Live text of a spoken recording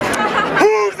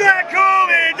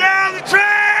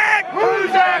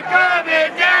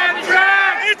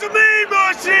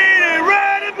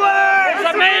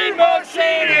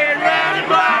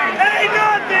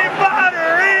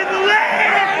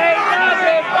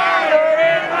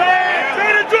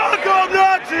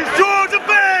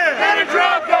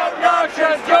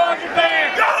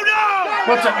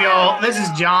What's up, y'all? This is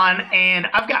John, and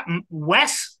I've got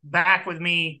Wes back with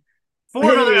me for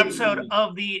another episode Hey,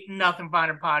 of the Nothing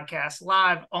Finer podcast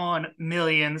live on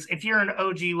Millions. If you're an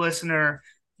OG listener,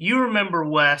 you remember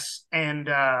Wes and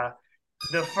the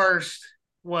first,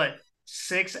 what,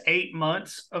 6, 8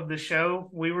 months of the show,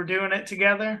 we were doing it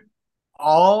together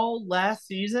all last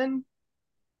season?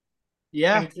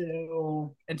 Yeah,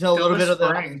 until until a little this bit of the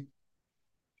off. spring.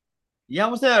 Yeah,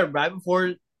 was that right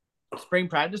before spring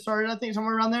practice started? I think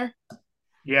somewhere around there.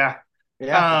 Yeah.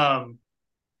 Yeah, Um,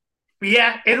 But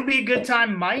yeah, it'll be a good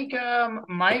time. Mike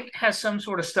has some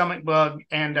sort of stomach bug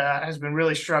and has been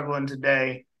really struggling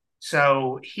today,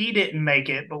 so he didn't make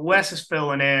it. But Wes is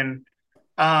filling in,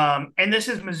 and this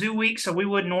is Mizzou week, so we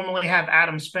would normally have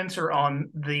Adam Spencer on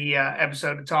the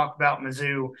episode to talk about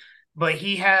Mizzou, but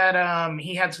he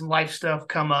had some life stuff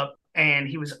come up, and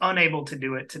he was unable to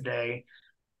do it today.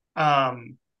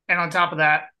 And on top of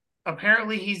that,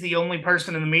 apparently he's the only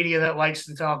person in the media that likes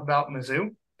to talk about Mizzou.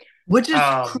 which is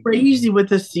Um, crazy with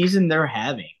the season they're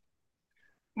having.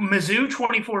 Mizzou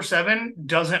 24/7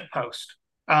 doesn't post.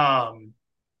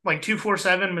 Like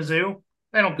 247 Mizzou,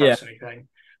 they don't Yeah, post anything.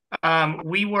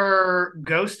 We were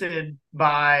ghosted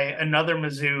by another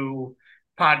Mizzou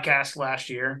podcast last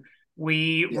year.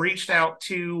 We yeah. reached out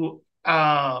to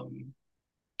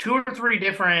two or three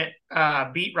different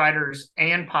beat writers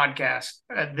and podcasts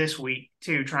this week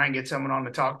to try and get someone on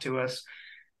to talk to us.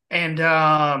 And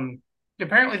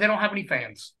apparently they don't have any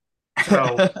fans.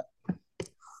 So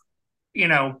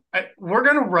we're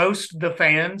going to roast the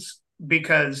fans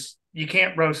because you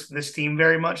can't roast this team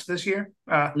very much this year.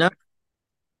 No,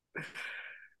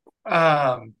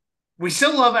 Um, we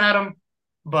still love Adam,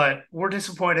 but we're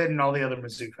disappointed in all the other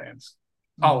Mizzou fans.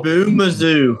 All of them. boo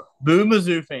Mizzou, boo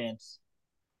Mizzou fans.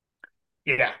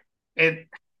 Yeah. It.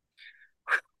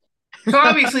 So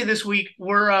obviously this week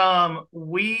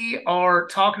we are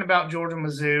talking about Georgia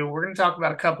Mizzou. We're going to talk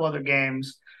about a couple other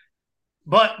games,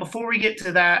 but before we get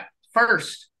to that,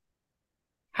 first,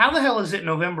 how the hell is it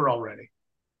November already?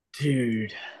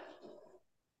 Dude,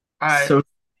 I so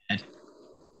sad.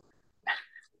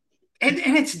 and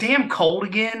it's damn cold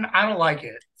again. I don't like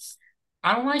it.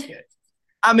 I don't like it.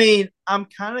 I mean, I'm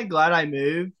kind of glad I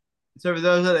moved. So for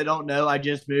those that don't know, I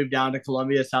just moved down to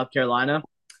Columbia, South Carolina,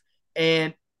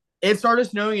 and it started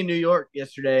snowing in New York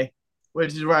yesterday,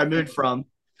 which is where I moved from.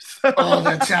 So, Oh,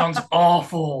 that sounds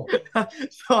awful.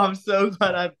 so I'm so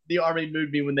glad the army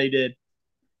moved me when they did.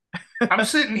 I'm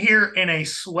sitting here in a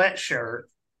sweatshirt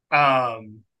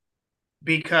um,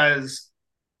 because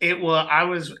I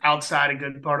was outside a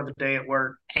good part of the day at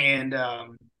work and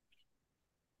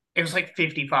it was like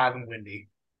 55 and windy.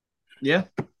 Yeah,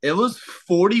 it was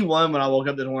 41 when I woke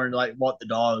up this morning to like walk the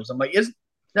dogs. I'm like, it's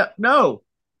no.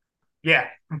 Yeah,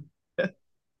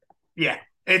 yeah.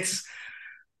 It's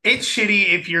shitty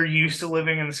if you're used to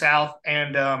living in the South.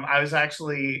 And I was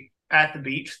actually at the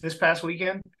beach this past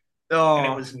weekend and it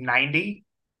Oh, was 90.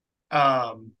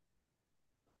 Um,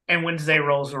 and Wednesday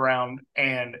rolls around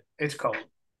and it's cold.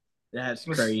 that's It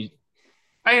was crazy.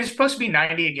 I mean, it's supposed to be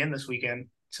 90 again this weekend.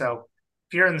 So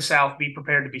if you're in the South, be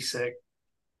prepared to be sick.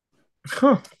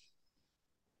 Huh.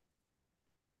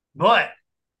 But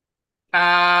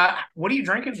what are you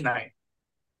drinking tonight?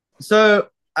 So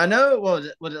I know, was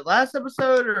it last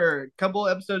episode or a couple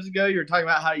episodes ago? You were talking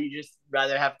about how you just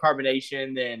rather have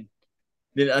carbonation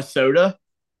than a soda.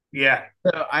 Yeah.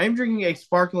 So I am drinking a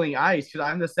sparkling ice because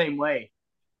I'm the same way.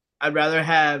 I'd rather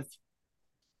have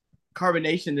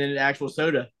carbonation than an actual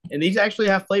soda, and these actually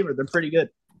have flavor. They're pretty good.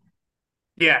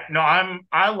 Yeah. No, I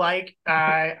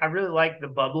really like the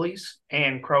bubblies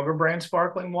and Kroger brand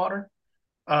sparkling water.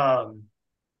 Um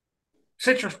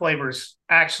Citrus flavors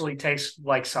actually taste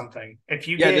like something. If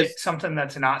you Yeah, get something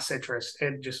that's not citrus,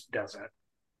 it just doesn't.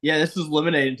 this is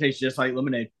lemonade. It tastes just like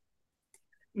lemonade.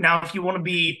 Now, if you want to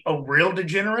be a real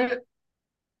degenerate,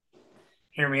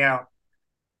 hear me out.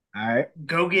 All right.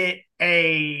 Go get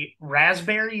a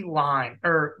raspberry lime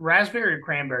or raspberry or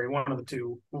cranberry, one of the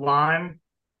two, lime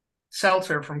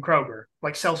seltzer from Kroger,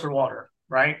 like seltzer water,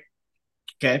 right?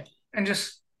 Okay. And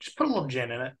just put a little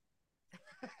gin in it.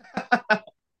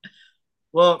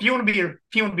 Well, If you want to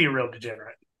be a real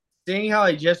degenerate. seeing how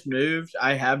I just moved,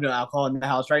 I have no alcohol in the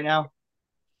house right now.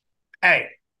 Hey,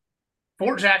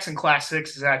 Fort Jackson Class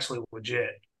 6 is actually legit.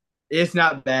 It's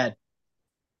not bad.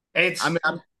 I It's mean,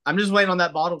 I'm just waiting on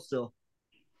that bottle still.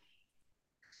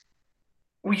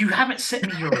 well, you haven't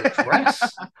sent me your I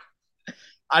address.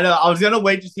 know. I was gonna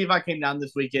wait to see if I came down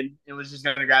this weekend and was just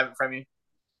gonna grab it from you.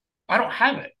 I don't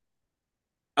have it.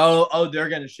 Oh, they're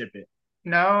gonna ship it.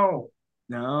 No,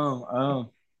 No.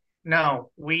 Oh,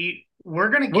 no. We're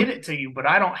gonna get we'll it to you, but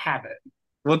I don't have it.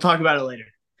 we'll talk about it later.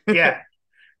 Yeah.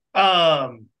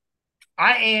 Um,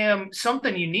 I am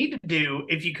something you need to do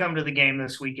if you come to the game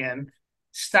this weekend.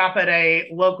 Stop at a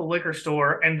local liquor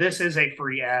store, and this is a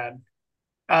free ad.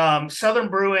 Southern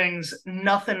Brewing's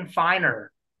Nothing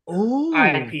Finer Oh,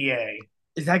 IPA.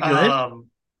 is that good? Um,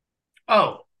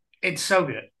 oh, it's so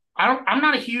good. I'm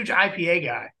not a huge IPA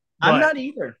guy, I'm but not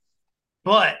either.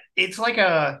 it's like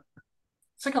a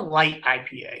light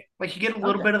IPA. Like you get a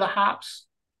little Okay. bit of the hops,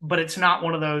 but it's not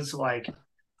one of those like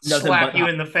Nothing slap but you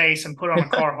hot. in the face and put on a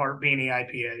Carhartt beanie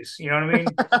IPAs. You know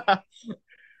what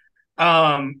I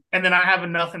mean? And then I have a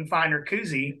Nothing Finer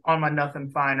koozie on my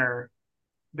Nothing Finer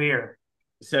beer.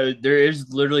 So there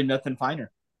is literally nothing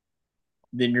finer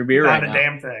than your beer right Not a now.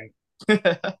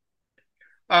 damn thing.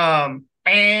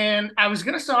 And I was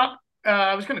gonna stop.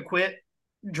 I was gonna quit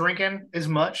drinking as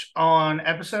much on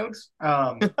episodes.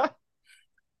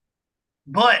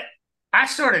 But I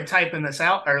started typing this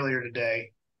out earlier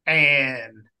today,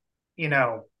 and you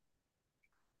know,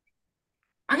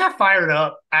 I got fired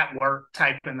up at work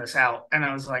typing this out, and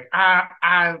I was like,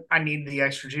 I need the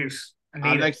extra juice. I need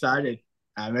I'm it. excited.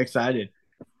 I'm excited.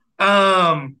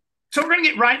 Um, so we're gonna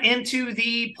get right into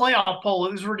the playoff poll.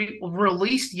 It was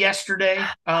released yesterday.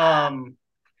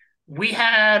 We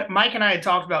had Mike and I had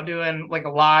talked about doing like a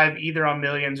live either on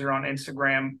Millions or on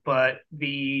Instagram, but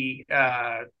the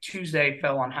Tuesday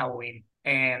fell on Halloween,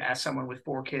 and as someone with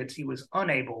four kids, he was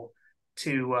unable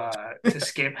to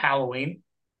skip Halloween.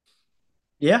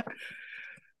 Yeah.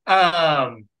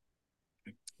 Um,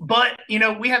 but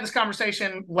we had this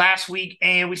conversation last week,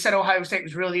 and we said Ohio State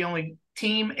was really the only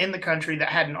team in the country that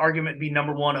had an argument to be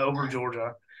number one over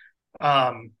Georgia.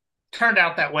 Um, Turned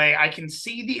out that way. I can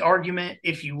see the argument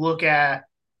if you look at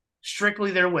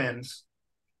strictly their wins.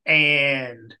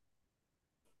 And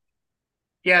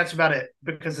yeah, that's about it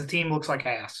because the team looks like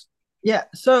ass. Yeah.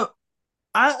 So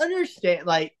I understand,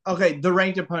 like, okay, the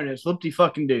ranked opponents, whoop de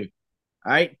fucking do.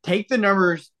 All right. Take the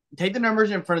numbers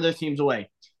in front of those teams away.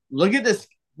 Look at this,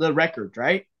 the records,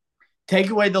 right? Take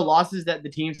away the losses that the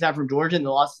teams have from Georgia and the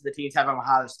losses the teams have from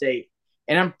Ohio State.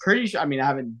 And I'm pretty sure, I mean, I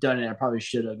haven't done it. I probably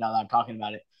should have now that I'm talking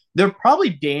about it. They're probably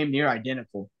damn near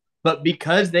identical. But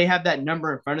because they have that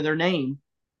number in front of their name,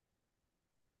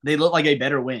 they look like a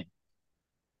better win.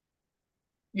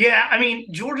 Yeah, I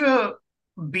mean, Georgia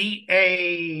beat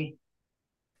a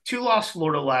two-loss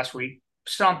Florida last week,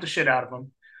 stomped the shit out of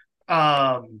them.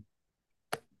 Um,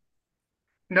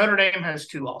 Notre Dame has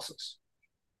two losses,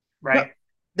 No, right?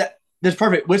 that's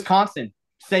perfect. Wisconsin,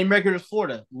 same record as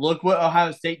Florida. Look what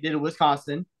Ohio State did to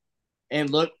Wisconsin, and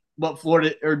look what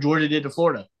Florida or Georgia did to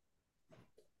Florida.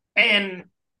 And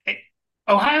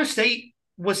Ohio State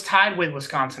was tied with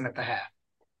Wisconsin at the half.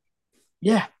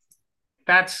 Yeah,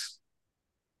 That's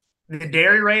the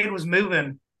dairy raid was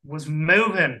moving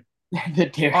the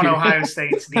on Terry. Ohio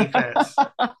State's defense.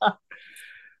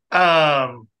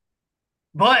 Um,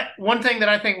 But one thing that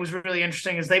I think was really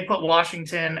interesting is they put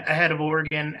Washington ahead of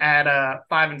Oregon at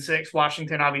 5-6.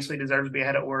 Washington obviously deserves to be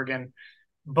ahead of Oregon,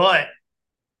 but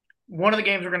one of the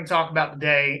games we're going to talk about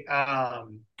today,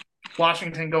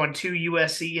 Washington going to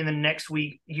USC, and then next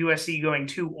week USC going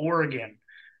to Oregon.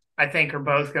 I think are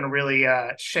both going to really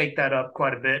shake that up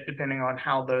quite a bit, depending on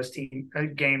how those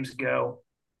games go.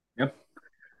 Yep.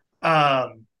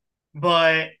 Um,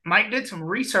 but Mike did some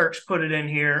research, put it in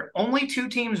here. Only two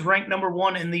teams ranked number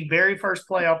one in the very first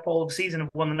playoff poll of the season have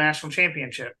won the national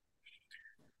championship.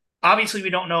 Obviously,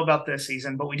 we don't know about this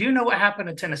season, but we do know what happened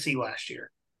to Tennessee last year.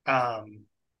 Um,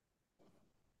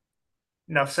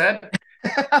 Enough said.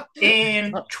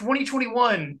 In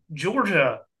 2021,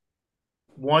 Georgia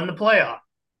won the playoff.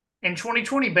 In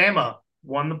 2020, Bama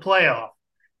won the playoff.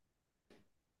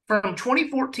 From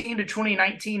 2014 to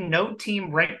 2019, no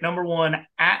team ranked number one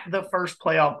at the first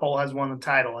playoff poll has won the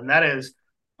title, and that is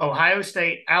Ohio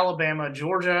State, Alabama,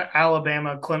 Georgia,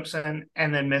 Alabama, Clemson,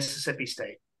 and then Mississippi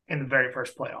State in the very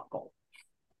first playoff poll.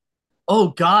 Oh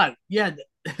God, yeah.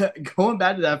 Going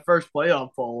back to that first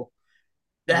playoff poll,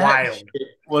 that Wild. shit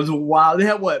was wild. They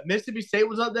had what? Mississippi State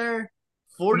was up there.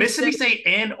 Florida Mississippi State, State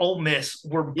and Ole Miss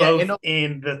were yeah, both and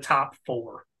in the top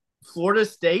four. Florida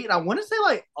State. And I want to say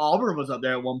like Auburn was up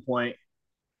there at one point.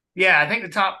 Yeah, I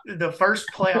think the first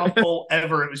playoff poll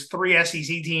ever, it was three SEC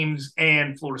teams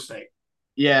and Florida State.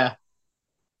 Yeah,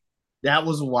 that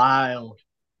was wild.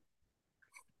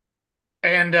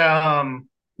 And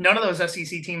none of those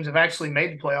SEC teams have actually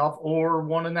made the playoff or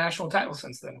won a national title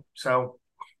since then. So,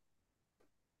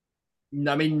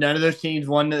 I mean, none of those teams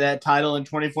won that title in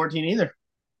 2014 either.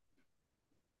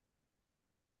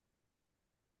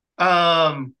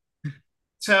 um,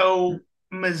 so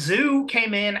Mizzou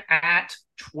came in at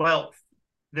 12th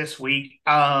this week.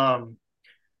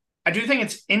 I do think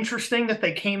it's interesting that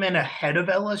they came in ahead of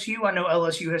LSU. I know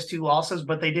LSU has two losses,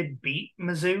 but they did beat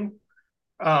Mizzou.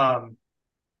 Um,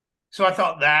 so I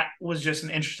thought that was just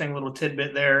an interesting little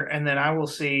tidbit there. And then I will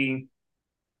see,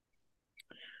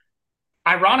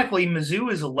 ironically,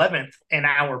 Mizzou is 11th in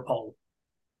our poll.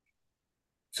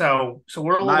 So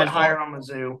we're a little Might bit as higher well, on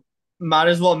Mizzou. might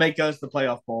as well make us the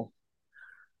playoff bowl.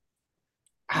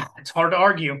 It's hard to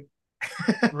argue,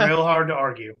 real hard to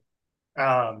argue.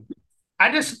 Um, I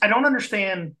don't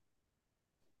understand.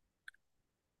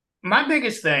 My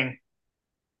biggest thing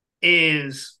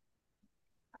is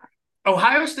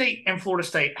Ohio State and Florida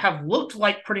State have looked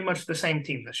like pretty much the same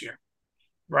team this year,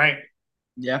 right?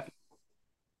 Yeah.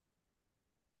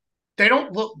 They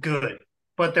don't look good,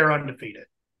 but they're undefeated.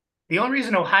 The only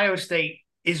reason Ohio State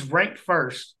is ranked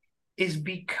first is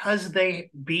because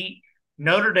they beat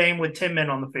Notre Dame with 10 men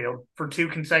on the field for two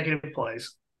consecutive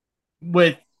plays.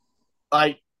 With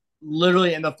like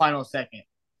literally in the final second.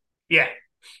 Yeah.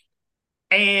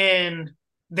 And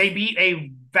they beat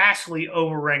a vastly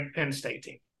overranked Penn State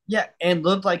team. Yeah, and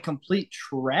looked like complete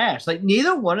trash. Like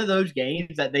neither one of those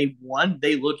games that they won,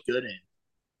 they looked good in.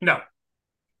 No,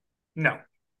 no.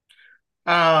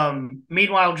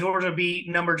 Meanwhile, Georgia beat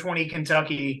number 20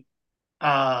 Kentucky,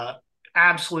 uh,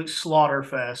 absolute slaughter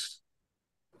fest.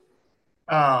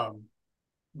 Um,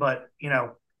 but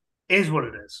is what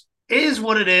it is. Is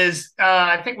what it is.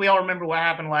 I think we all remember what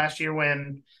happened last year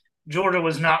when Georgia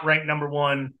was not ranked number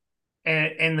one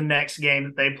in the next game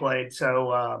that they played.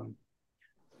 So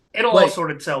it'll all Like,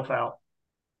 sort itself out.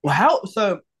 well, how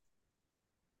so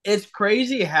it's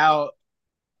crazy how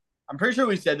I'm pretty sure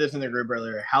we said this in the group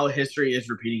earlier, how history is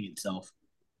repeating itself.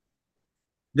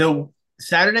 The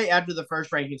Saturday after the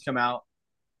first rankings come out,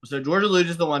 so Georgia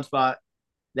loses the one spot.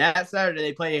 That Saturday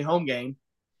they play a home game,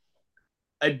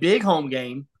 a big home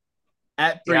game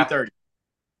at Yeah, 3:30.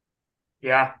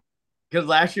 yeah. Because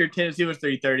last year Tennessee was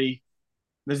 3:30,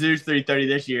 Mizzou's 3:30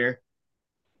 this year.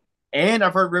 And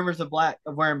I've heard rumors of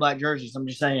wearing black jerseys. I'm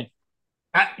just saying.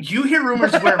 You hear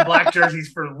rumors of wearing black jerseys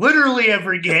for literally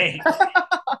every game.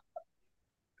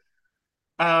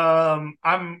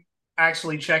 I'm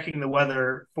actually checking the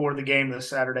weather for the game this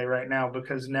Saturday right now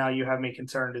because now you have me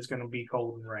concerned it's going to be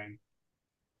cold and rain.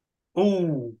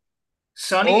 Ooh,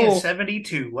 sunny and Oh,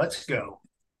 72. Let's go.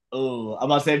 I'm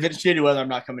about to say if it's shitty weather, I'm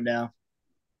not coming down.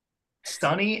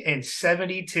 Sunny and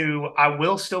 72. I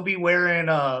will still be wearing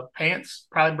pants,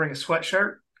 probably bring a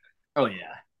sweatshirt, Oh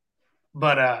yeah.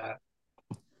 but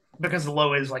because the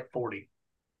low is like 40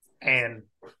 and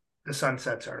the sun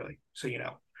sets early. So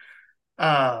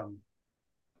Um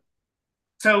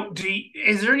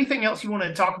is there anything else you want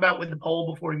to talk about with the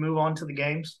poll before we move on to the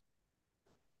games?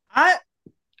 I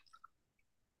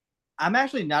I'm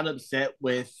actually not upset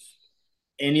with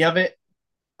any of it.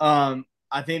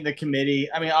 I think the committee.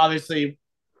 I mean, obviously,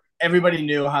 everybody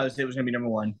knew Ohio State was going to be number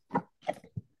one,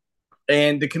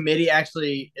 and the committee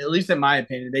actually, at least in my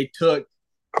opinion, they took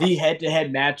the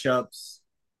head-to-head matchups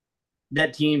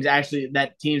that teams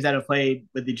that have played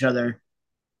with each other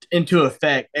into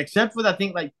effect. Except for I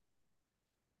think like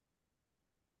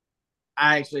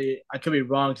I could be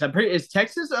wrong because I'm pretty. Is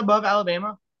Texas above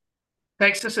Alabama?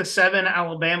 Texas is 7,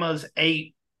 Alabama's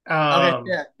 8. Okay, Um,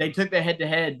 yeah, they took the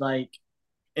head-to-head like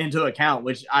into account,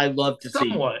 which I love to see.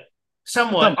 somewhat.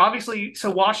 Somewhat. Some Obviously,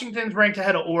 so Washington's ranked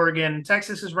ahead of Oregon.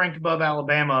 Texas is ranked above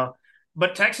Alabama,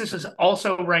 but Texas is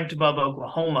also ranked above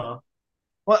Oklahoma.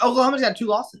 well, Oklahoma's got two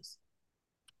losses.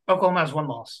 Oklahoma has one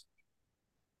loss.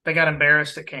 They got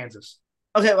embarrassed at Kansas.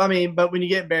 Okay, well, I mean, but when you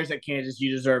get embarrassed at Kansas,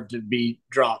 you deserve to be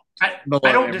dropped I below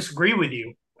don't there. disagree with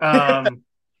you.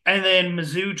 And then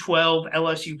Mizzou 12,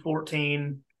 LSU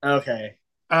 14. Okay,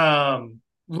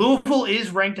 Louisville is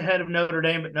ranked ahead of Notre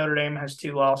Dame, but Notre Dame has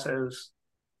two losses.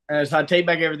 so I take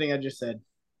back everything I just said.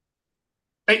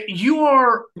 You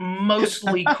are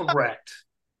mostly correct.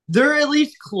 They're at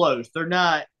least close. They're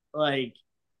not like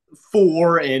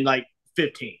 4 and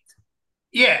 15th.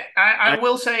 Yeah, I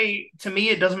will say to me,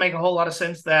 it doesn't make a whole lot of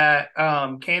sense that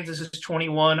Kansas is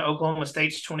 21, Oklahoma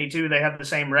State's 22. They have the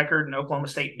same record, and Oklahoma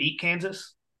State beat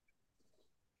Kansas.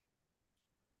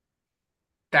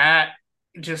 That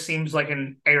just seems like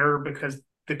an error because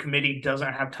the committee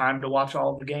doesn't have time to watch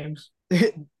all of the games.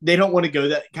 They don't want to go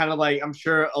that kind of like I'm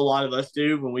sure a lot of us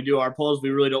do when we do our polls. We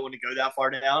really don't want to go that far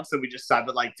down, so we just stop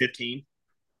at like 15.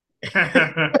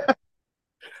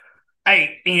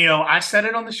 Hey, I said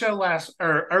it on the show last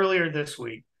or earlier this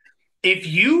week. If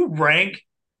you rank,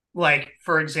 like,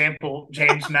 for example,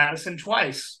 James Madison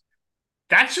twice,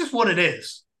 that's just what it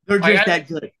is. They're Like, just that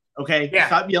good. Okay, yeah,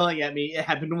 stop yelling at me. It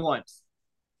happened once.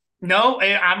 no,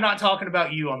 I'm not talking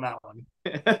about you on that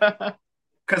one.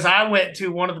 because I went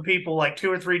to one of the people like two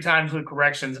or three times with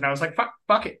corrections, and I was like,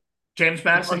 fuck it. James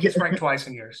Madison gets ranked twice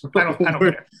in years. I don't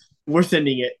we're, care. we're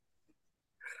sending it.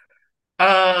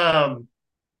 Um,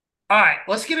 all right,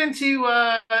 let's get into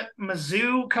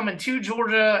Mizzou coming to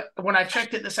Georgia. When I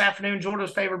checked it this afternoon, Georgia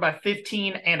was favored by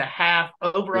 15 and a half,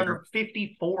 over Yeah. under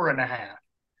 54 and a half.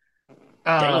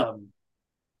 Damn.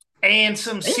 And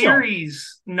some Damn.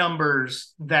 series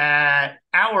numbers that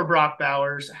our Brock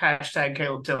Bowers, hashtag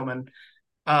Caleb Tillman,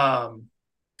 um,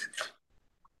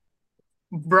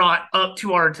 brought up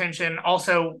to our attention.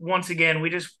 Also, once again, we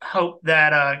just hope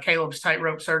that Caleb's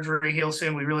tightrope surgery heals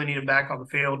soon. We really need him back on the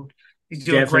field. He's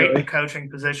doing great in the Definitely. coaching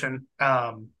position.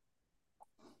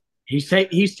 He's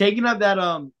taking up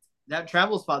that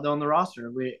travel spot though on the roster.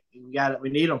 We got it. We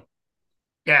need him.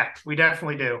 Yeah, we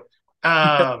definitely do.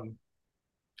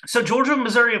 So Georgia and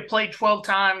Missouri have played 12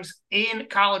 times in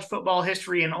college football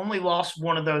history and only lost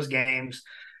one of those games.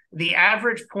 The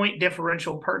average point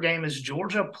differential per game is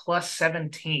Georgia plus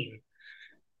 17.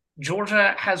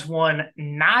 Georgia has won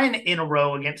 9 in a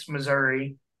row against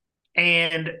Missouri,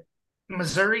 and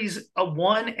Missouri's a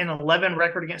 1-11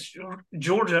 record against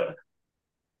Georgia.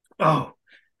 Oh,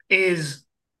 is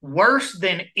worse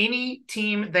than any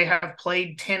team they have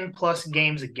played 10 plus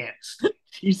games against.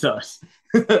 Jesus.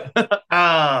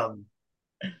 Um,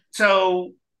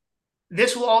 so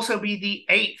this will also be the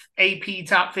eighth AP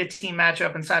top 15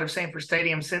 matchup inside of Sanford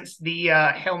Stadium since the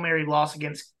Hail Mary loss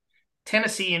against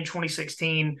Tennessee in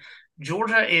 2016.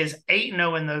 Georgia is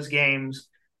 8-0 in those games.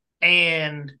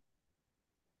 And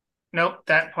nope,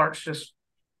 that part's just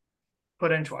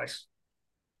put in twice.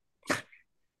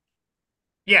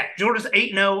 Yeah, Georgia's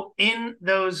 8-0 in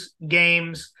those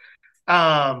games.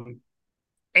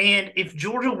 And if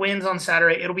Georgia wins on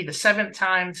Saturday, it'll be the seventh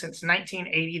time since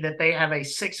 1980 that they have a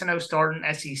 6-0 start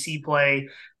in SEC play.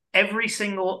 Every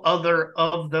single other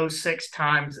of those 6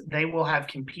 times, they will have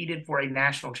competed for a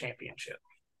national championship.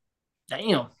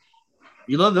 Damn.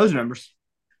 You love those numbers.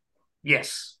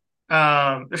 Yes.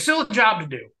 There's still a job to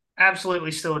do.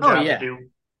 Absolutely still a Oh job to yeah. do.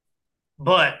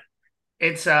 But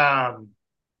it's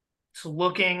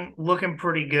looking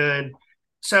pretty good.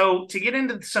 So to get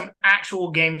into some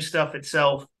actual game stuff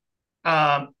itself,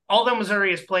 although Missouri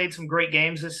has played some great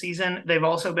games this season, they've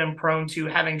also been prone to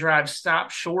having drives stop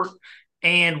short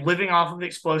and living off of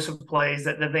explosive plays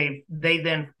that they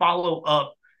then follow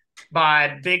up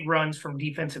by big runs from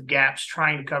defensive gaps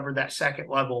trying to cover that second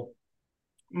level.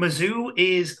 Mizzou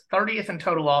is 30th in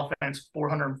total offense,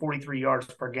 443 yards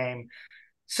per game,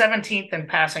 17th in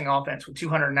passing offense with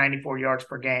 294 yards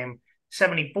per game,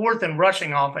 74th in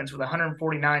rushing offense with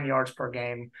 149 yards per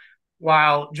game,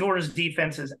 while Georgia's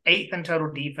defense is 8th in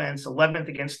total defense, 11th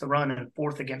against the run, and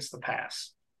 4th against the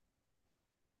pass.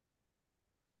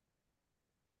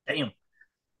 Damn.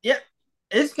 Yeah.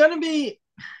 It's gonna be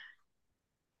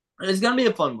it's gonna be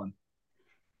a fun one.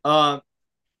 Um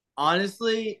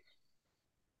honestly,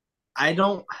 I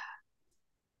don't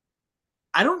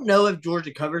I don't know if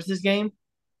Georgia covers this game.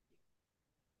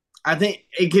 I think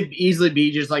it could easily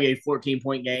be just like a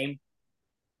 14-point game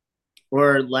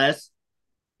or less,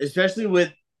 especially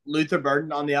with Luther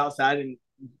Burden on the outside and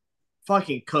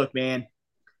fucking Cook, man.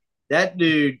 That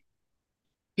dude,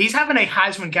 He's having a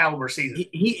Heisman caliber season.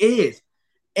 he is.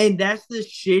 And that's the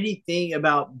shitty thing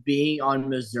about being on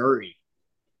Missouri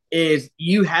is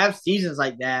you have seasons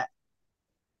like that,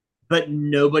 but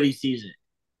nobody sees it.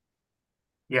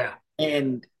 Yeah.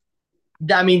 And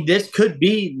I mean, this could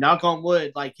be, knock on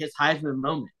wood, like his Heisman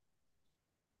moment.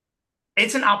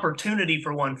 It's an opportunity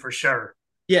for one for sure.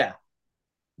 Yeah.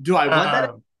 Do I want that?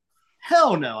 Um,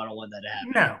 Hell no, I don't want that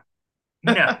to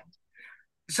no, no.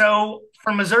 So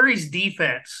for Missouri's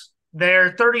defense,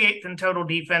 they're 38th in total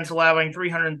defense, allowing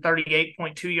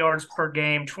 338.2 yards per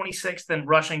game, 26th in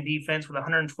rushing defense with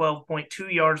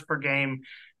 112.2 yards per game,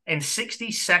 and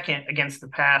 62nd against the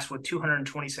pass with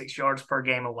 226 yards per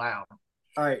game allowed.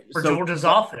 All right. For Georgia's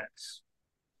offense,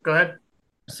 go ahead.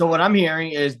 So what I'm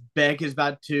hearing is Beck is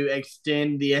about to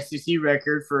extend the SEC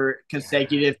record for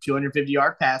consecutive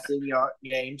 250-yard passing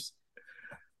games.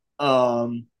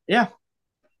 Yeah.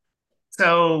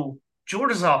 So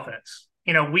Georgia's offense,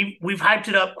 we've hyped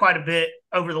it up quite a bit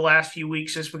over the last few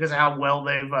weeks just because of how well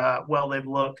they've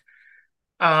looked.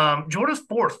 Georgia's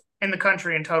fourth in the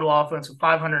country in total offense with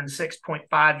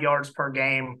 506.5 yards per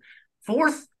game,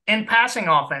 fourth in passing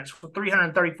offense with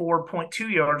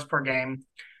 334.2 yards per game,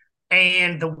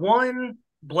 and the one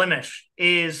blemish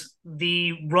is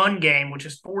the run game, which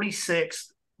is 46th,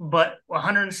 but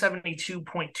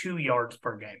 172.2 yards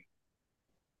per game.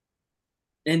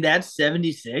 And that's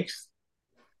 76.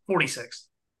 46th.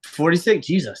 46.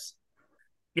 Jesus.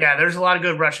 Yeah, there's a lot of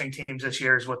good rushing teams this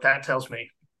year, is what that tells me.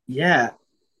 Yeah.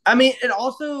 I mean, it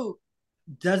also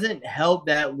doesn't help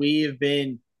that we've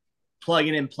been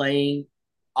plugging and playing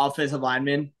offensive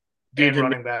linemen due and to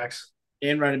running backs.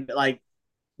 in running. Like,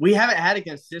 we haven't had a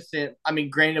consistent. I mean,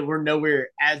 granted, we're nowhere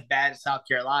as bad as South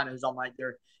Carolina, who's on like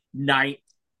their ninth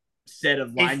set of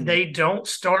If linemen. they don't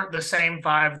start the same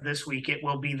five this week, it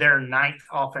will be their ninth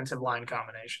offensive line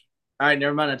combination. All right,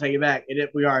 never mind. I take it back.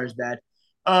 We are as bad,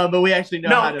 but we actually know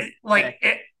how No, to. like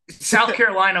it, South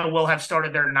Carolina will have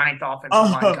started their ninth offensive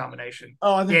line Oh, combination.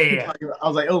 oh, I Yeah, thought yeah, you were yeah. talking about. I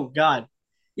was like, oh God,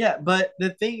 yeah. But the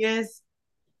thing is,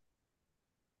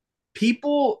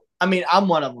 people. I mean, I'm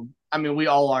one of them. I mean, we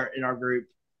all are in our group.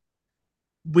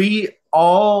 We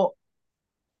all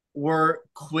were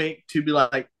quick to be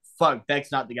like, "Fuck,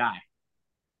 Beck's not the guy.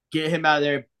 Get him out of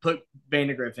there. Put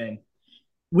Vandergriff in."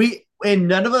 And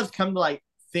none of us come to like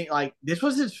think like this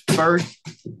was his first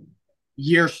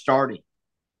year starting.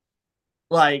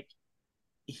 Like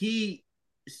he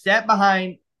sat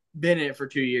behind Bennett for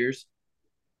 2 years,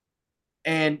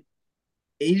 and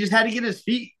he just had to get his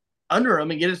feet under him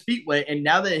and get his feet wet. And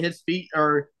now that his feet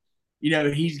are,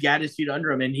 he's got his feet under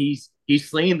him and he's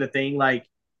slinging the thing. Like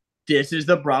this is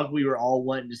the Brock we were all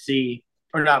wanting to see,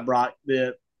 or not Brock,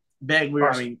 the Beck. I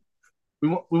Carson.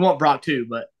 mean, we want Brock too,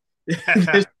 but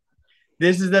this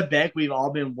this is the Beck we've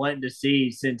all been wanting to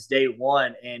see since day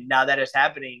one. And now that it's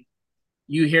happening,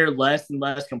 you hear less and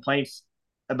less complaints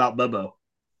about Bobo.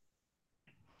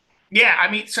 Yeah, I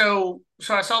mean, so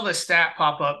I saw this stat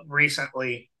pop up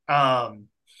recently.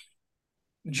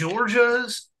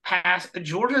 Georgia's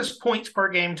points per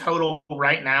game total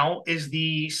right now is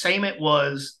the same it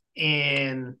was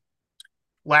in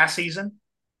last season.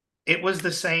 It was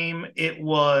the same it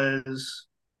was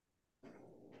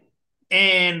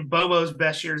in Bobo's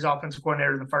best year as offensive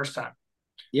coordinator the first time.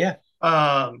 Yeah.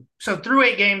 So through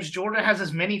 8 games, Georgia has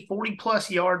as many 40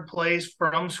 plus yard plays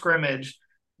from scrimmage,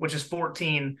 which is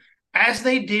 14, as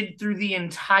they did through the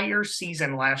entire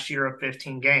season last year of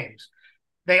 15 games.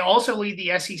 They also lead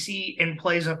the SEC in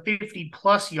plays of 50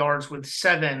 plus yards with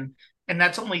 7, and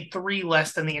that's only 3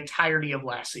 less than the entirety of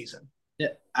last season. Yeah.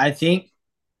 I think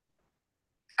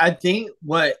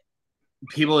what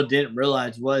people didn't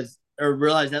realize was or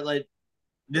realize that like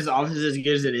this offense is as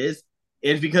good as it is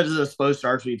because of the slow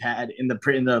starts we've had in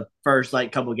the first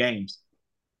like couple games.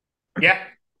 Yeah.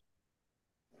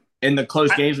 In the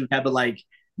close I, games we've had, but like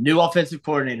new offensive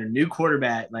coordinator, new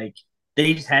quarterback, like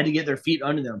they just had to get their feet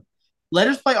under them. Let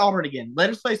us play Auburn again. Let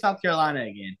us play South Carolina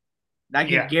again. And I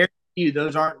can yeah. guarantee you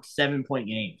those aren't 7 point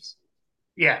games.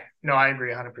 Yeah. No, I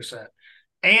agree 100%.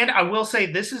 And I will say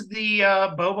this is the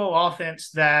Bobo offense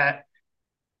that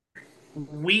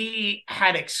we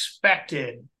had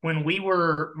expected when we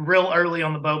were real early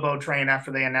on the Bobo train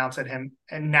after they announced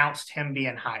him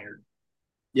being hired.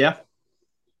 Yeah.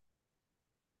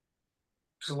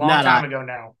 It's a long Not I. time ago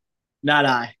now. Not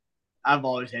I. I've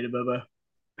always hated Bobo.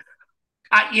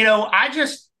 I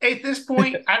just at this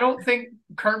point I don't think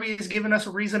Kirby has given us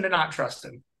a reason to not trust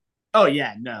him. Oh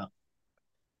yeah, no.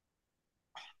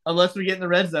 Unless we get in the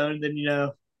red zone, then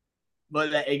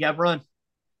but that A gap run.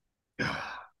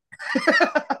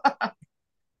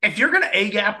 If you're gonna A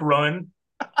gap run,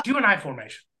 do an I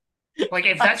formation. Like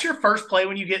if that's your first play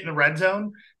when you get in the red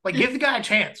zone, like give the guy a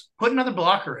chance. Put another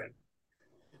blocker in.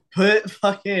 Put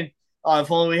fucking oh,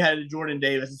 if only we had a Jordan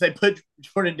Davis and say put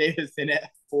Jordan Davis in at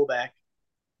fullback.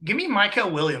 Give me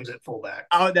Michael Williams at fullback.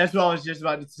 Oh, that's what I was just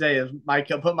about to say. Is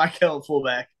Michael put Michael at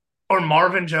fullback? Or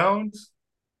Marvin Jones.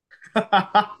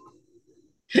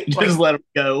 Just Like, let him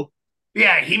go.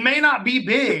 yeah, he may not be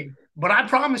big, but I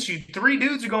promise you, 3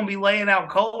 dudes are going to be laying out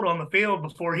cold on the field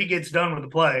before he gets done with the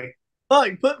play.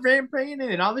 Look, put Van Pran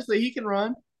in. Obviously, he can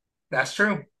run. That's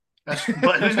true. But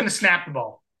who's going to snap the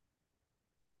ball?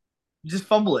 Just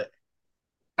fumble it.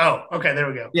 Oh, okay, there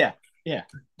we go. Yeah, yeah.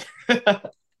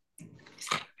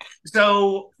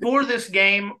 So for this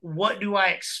game, what do I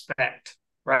expect?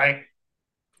 Right.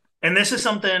 And this is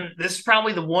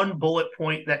probably the one bullet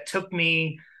point that took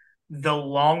me the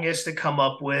longest to come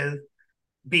up with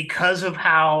because of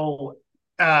how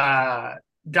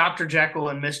Dr. Jekyll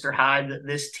and Mr. Hyde that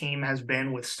this team has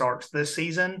been with starts this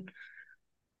season.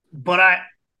 But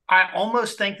I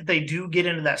almost think that they do get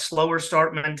into that slower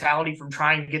start mentality from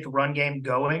trying to get the run game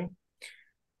going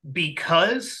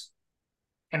because,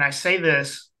 and I say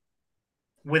this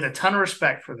with a ton of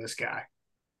respect for this guy,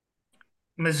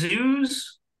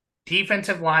 Mizzou's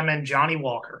defensive lineman, Johnny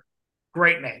Walker,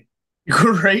 great name.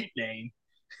 Great name.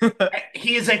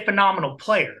 He is a phenomenal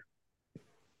player,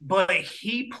 but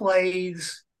he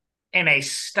plays in a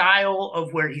style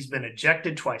of where he's been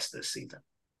ejected twice this season.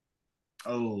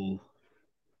 Oh,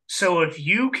 So if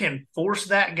you can force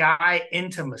that guy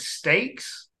into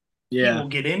mistakes, he Yeah. will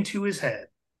get into his head.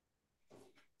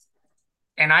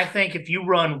 And I think if you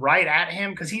run right at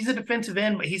him, because he's a defensive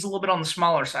end, but he's a little bit on the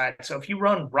smaller side. So if you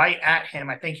run right at him,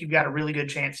 I think you've got a really good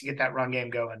chance to get that run game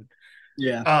going.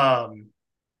 Yeah. Um,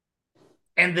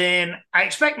 and then I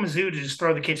expect Mizzou to just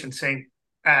throw the kitchen sink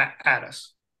at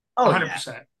us Oh, yeah.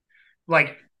 100%.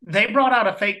 Like they brought out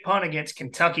a fake punt against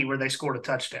Kentucky where they scored a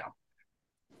touchdown.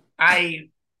 I,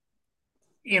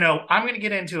 I'm going to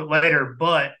get into it later,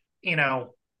 but,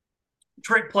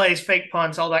 trick plays, fake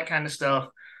punts, all that kind of stuff.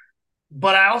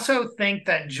 But I also think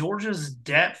that Georgia's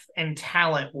depth and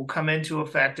talent will come into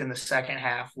effect in the second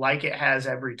half, like it has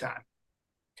every time.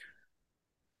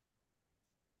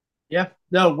 Yeah.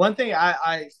 No, one thing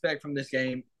I expect from this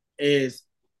game is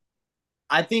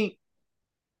I think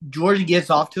Georgia gets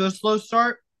off to a slow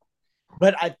start,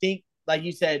 but I think, like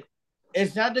you said,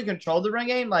 it's not to control the run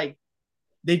game. Like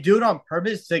they do it on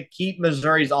purpose to keep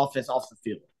Missouri's offense off the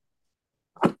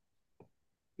field.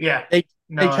 Yeah. They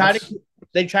they No, try to that's keep,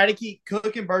 they try to keep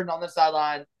Cook and Burton on the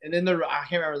sideline, and then I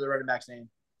can't remember the running back's name.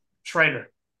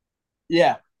 Schrader.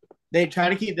 Yeah, they try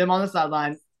to keep them on the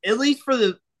sideline at least for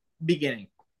the beginning.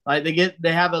 Like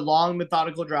they have a long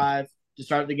methodical drive to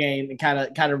start the game and kind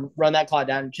of run that clock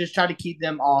down and just try to keep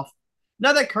them off.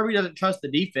 Not that Kirby doesn't trust the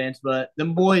defense, but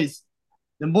them boys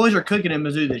are cooking in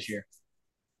Mizzou this year.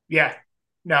 Yeah.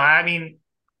 No, I mean,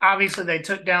 obviously they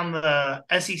took down the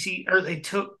SEC or they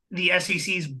took the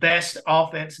SEC's best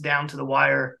offense down to the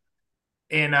wire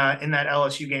in that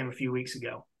LSU game a few weeks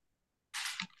ago.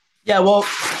 Yeah, well,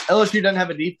 LSU doesn't have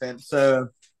a defense, so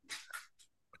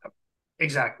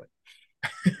Exactly.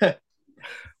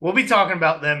 We'll be talking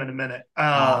about them in a minute.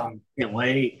 can't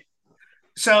wait.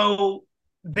 So,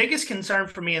 biggest concern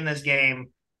for me in this game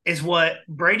is what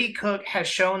Brady Cook has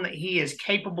shown that he is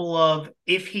capable of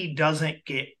if he doesn't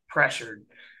get pressured.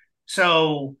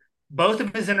 So, both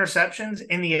of his interceptions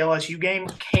in the LSU game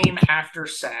came after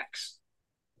sacks.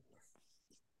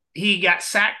 He got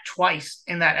sacked twice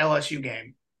in that LSU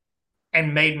game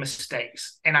and made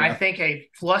mistakes. And I Yeah. think a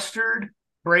flustered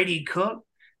Brady Cook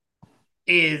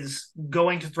is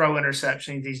going to throw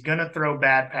interceptions. He's going to throw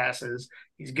bad passes.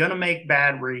 He's going to make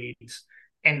bad reads.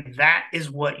 And that is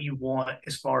what you want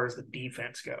as far as the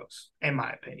defense goes, in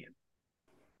my opinion.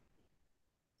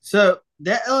 So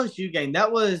that LSU game,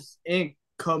 that was in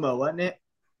Como, wasn't it?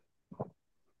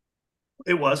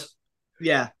 It was.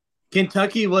 Yeah.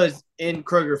 Kentucky was in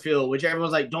Kroger Field, which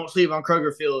everyone's like, don't sleep on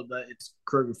Kroger Field, but it's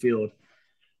Kroger Field.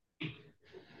 Coming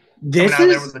This out of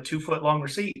there with is a 2 foot long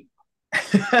receipt.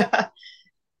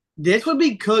 this would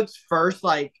be Cook's first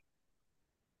like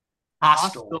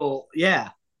Hostile. hostile. Yeah.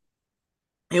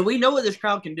 And we know what this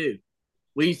crowd can do.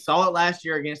 We saw it last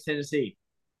year against Tennessee.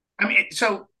 I mean,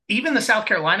 so even the South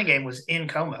Carolina game was in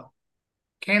Como.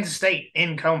 Kansas State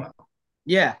in Como.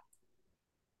 Yeah.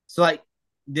 So like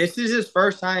this is his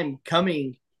first time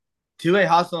coming to a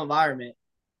hostile environment.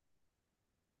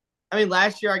 I mean,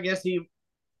 last year I guess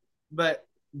but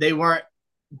they weren't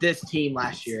this team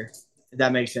last year, if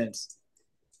that makes sense.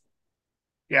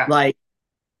 Yeah. Like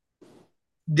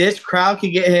this crowd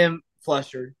can get him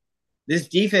flustered. This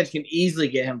defense can easily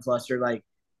get him flustered. Like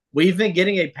we've been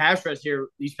getting a pass rush here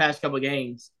these past couple of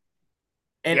games,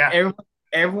 and Yeah.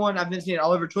 everyone I've been seeing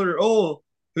all over Twitter. Oh,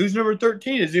 who's number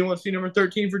 13? Does anyone see number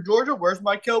 13 for Georgia? Where's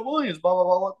Michael Williams? Blah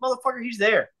blah blah. Motherfucker, he's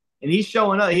there and he's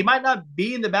showing up. He might not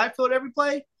be in the backfield every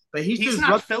play, but he's He's just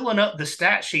not filling up the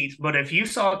stat sheets, but if you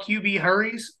saw QB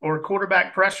hurries or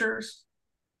quarterback pressures,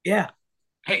 yeah,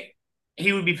 hey,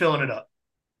 he would be filling it up.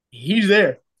 he's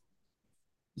there.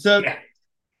 So Yeah.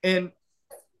 and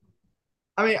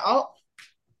I mean,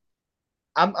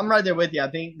 I'm right there with you. I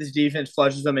think this defense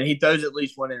flushes him, and he throws at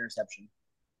least one interception.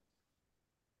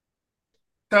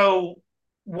 So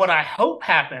what I hope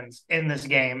happens in this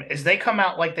game is they come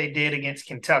out like they did against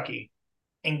Kentucky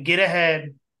and get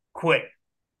ahead quick.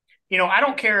 I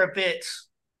don't care if it's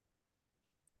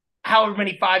however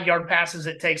many 5 yard passes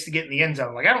it takes to get in the end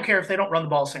zone. Like, I don't care if they don't run the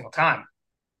ball a single time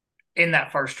in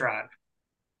that first drive,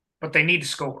 but they need to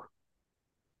score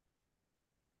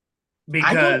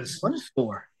I don't because, want to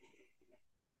score.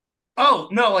 oh,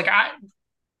 no, like I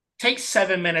take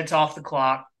 7 minutes off the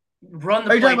clock, run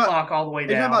the Are you talking play about? clock all the way Are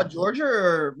you talking about down. Georgia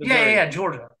or Yeah, yeah, Missouri? yeah,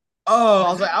 Georgia. Oh, I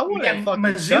was Mizzou, like, I want yeah, a fucking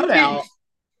shutout.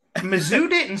 Mizzou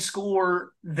didn't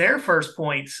score their first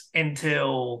points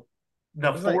until the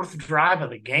I was like, fourth drive of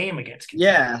the game against Kentucky.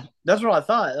 yeah, that's what I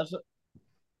thought.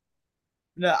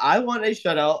 No, I want a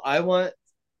shutout. I want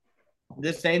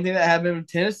the same thing that happened with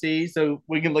Tennessee, so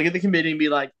we can look at the committee and be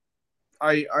like,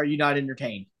 are you not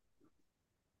entertained?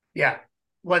 Yeah,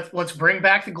 let's bring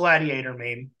back the gladiator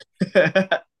meme.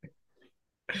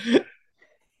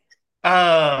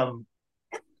 Um,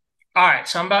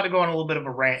 so I'm about to go on a little bit of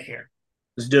a rant here.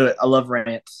 Let's do it. I love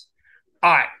rants.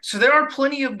 All right, so there are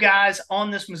plenty of guys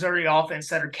on this Missouri offense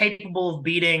that are capable of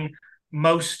beating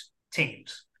most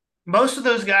teams. Most of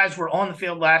those guys were on the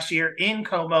field last year in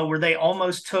Como, where they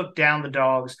almost took down the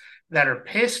Dogs, that are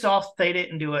pissed off they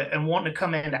didn't do it and want to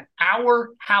come into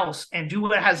our house and do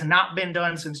what has not been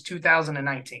done since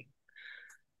 2019.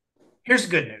 Here's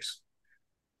the good news.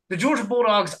 The Georgia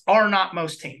Bulldogs are not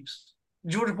most teams.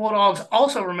 The Georgia Bulldogs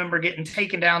also remember getting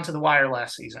taken down to the wire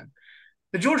last season.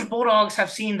 The Georgia Bulldogs have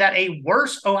seen that a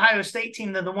worse Ohio State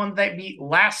team than the one they beat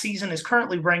last season is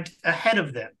currently ranked ahead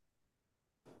of them.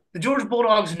 The Georgia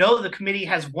Bulldogs know the committee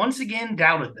has once again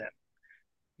doubted them.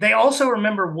 They also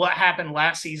remember what happened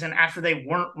last season after they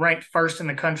weren't ranked first in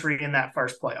the country in that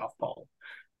first playoff poll.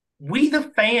 We, the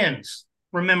fans,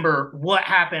 remember what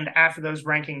happened after those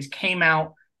rankings came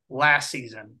out last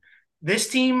season. This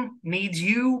team needs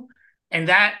you, and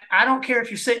that I don't care if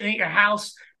you're sitting at your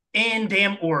house in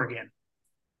damn Oregon,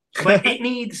 but it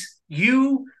needs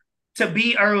you to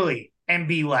be early and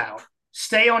be loud.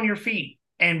 Stay on your feet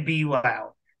and be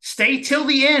loud. Stay till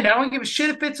the end. I don't give a shit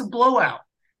if it's a blowout,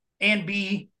 and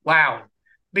be loud,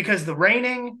 because the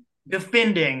reigning,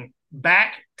 defending,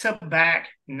 back-to-back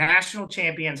national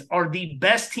champions are the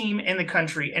best team in the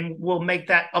country, and will make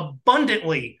that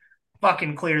abundantly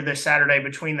fucking clear this Saturday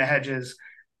between the hedges.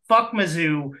 Fuck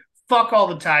Mizzou. Fuck all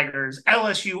the Tigers.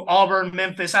 LSU, Auburn,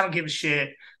 Memphis. I don't give a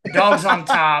shit. Dogs on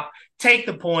top. Take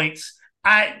the points.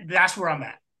 That's where I'm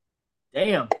at.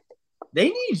 Damn. They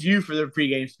need you for their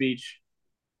pregame speech.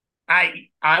 I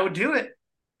would do it.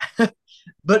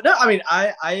 But no, I mean,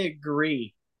 I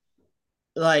agree.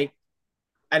 Like,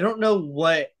 I don't know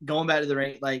what, going back to the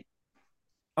rank, like,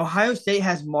 Ohio State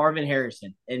has Marvin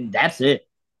Harrison, and that's it.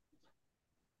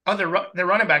 Oh, their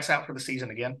running back's out for the season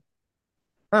again.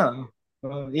 Oh,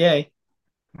 well, yay.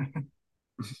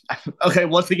 Okay,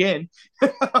 once again.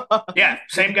 Yeah,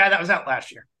 same guy that was out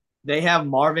last year. They have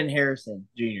Marvin Harrison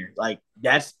Jr. Like,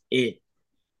 that's it.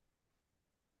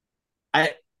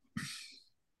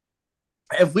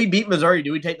 If we beat Missouri,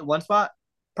 do we take the one spot?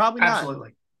 Probably not.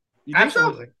 Absolutely. You think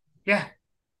Absolutely. so? Yeah.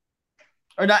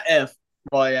 Or not if.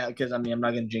 Well, yeah, because I mean, I'm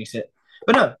not going to jinx it.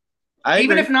 But no, I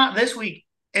Even agree. if not this week,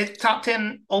 it's top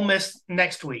 10 Ole Miss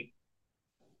next week.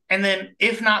 And then,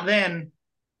 if not then,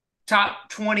 top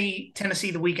 20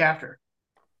 Tennessee the week after.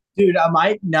 Dude, I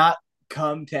might not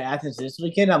come to Athens this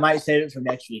weekend. I might save it for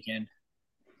next weekend.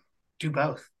 Do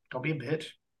both. Don't be a bitch.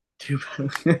 Do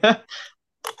both.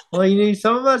 Well,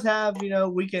 some of us have,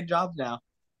 weekend jobs now.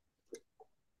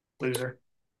 Loser.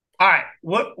 All right.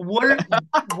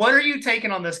 What are you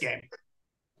taking on this game?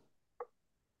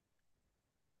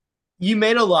 You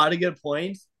made a lot of good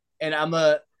points, and I'm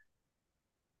a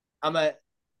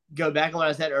go back on what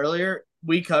I said earlier.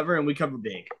 We cover and we cover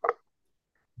big.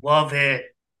 Love it.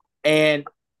 And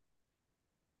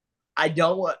I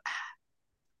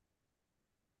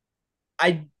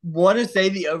want to say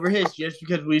the overhits just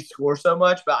because we score so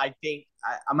much, but I think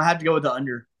I'm gonna have to go with the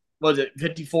under. What was it,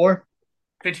 54?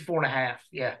 54 and a half.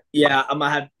 Yeah. Yeah, I'm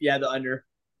gonna have the under.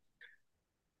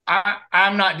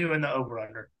 I'm not doing the over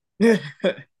under.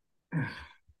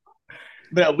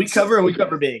 But we cover and we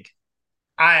cover big.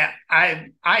 I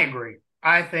agree.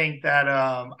 I think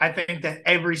that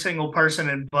every single person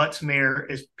in Buttsmere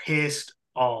is pissed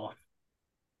off.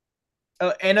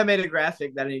 Oh, and I made a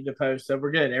graphic that I need to post, so we're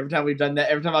good. Every time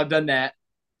I've done that.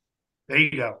 There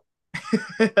you go.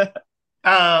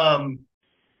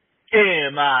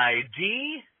 MID.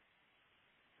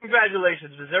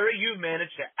 Congratulations, Missouri. You've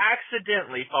managed to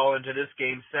accidentally fall into this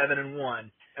game 7-1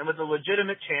 and with a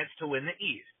legitimate chance to win the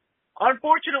East.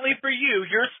 Unfortunately for you,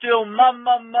 you're still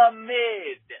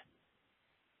mid.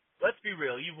 Let's be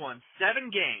real. You've won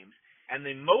 7 games, and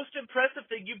the most impressive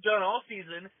thing you've done all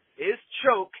season is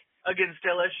choke against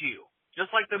LSU.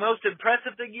 Just like the most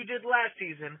impressive thing you did last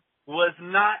season was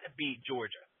not beat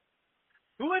Georgia.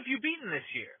 Who have you beaten this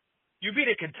year? You beat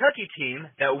a Kentucky team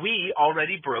that we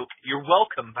already broke. You're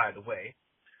welcome, by the way.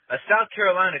 A South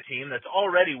Carolina team that's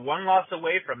already one loss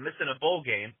away from missing a bowl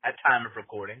game at time of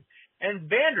recording. And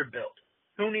Vanderbilt,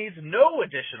 who needs no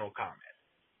additional comment.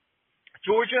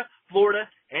 Georgia, Florida,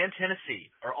 and Tennessee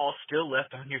are all still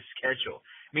left on your schedule,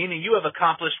 meaning you have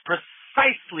accomplished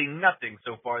precisely nothing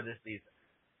so far this season.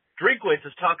 Drinkwitz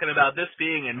is talking about this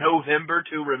being a November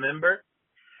to remember.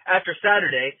 After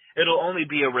Saturday, it'll only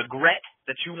be a regret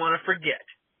that you want to forget.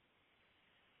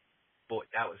 Boy,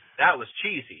 that was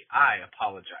cheesy. I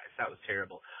apologize. That was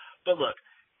terrible. But look,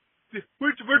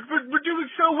 we're doing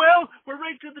so well. We're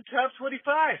ranked in the top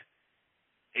 25.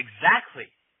 Exactly.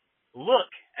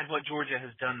 Look at what Georgia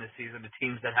has done this season to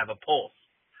teams that have a pulse.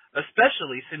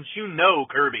 especially since you know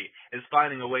Kirby is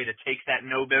finding a way to take that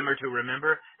November to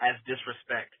remember as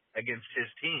disrespect against his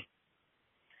team.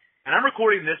 And I'm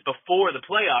recording this before the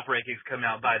playoff rankings come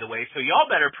out, by the way, so y'all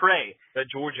better pray that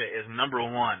Georgia is number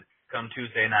one come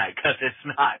Tuesday night, because it's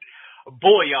not.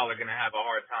 Boy, y'all are going to have a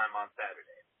hard time on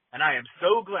Saturday. And I am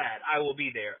so glad I will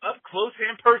be there, up close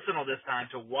and personal this time,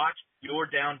 to watch your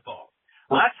downfall.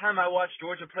 Last time I watched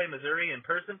Georgia play Missouri in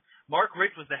person, Mark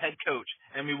Richt was the head coach,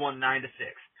 and we won 9-6.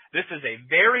 This is a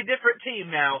very different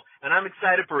team now, and I'm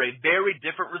excited for a very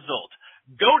different result.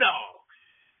 Go Dogs!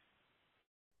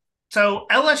 So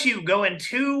LSU going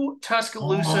to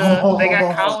Tuscaloosa. They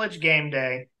got College Game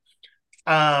Day.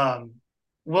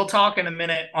 We'll talk in a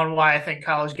minute on why I think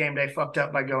College Game Day fucked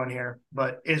up by going here,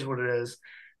 but is what it is.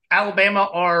 Alabama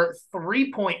are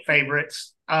 3-point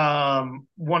favorites.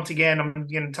 Once again, I'm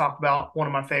going to talk about one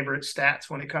of my favorite stats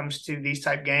when it comes to these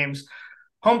type games.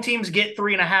 Home teams get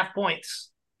 3.5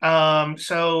 points.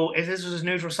 So if this was a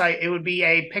neutral site, it would be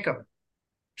a pick 'em.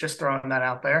 Just throwing that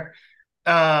out there.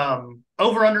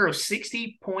 Over under of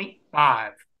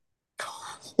 60.5.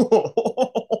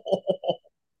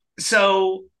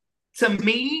 So to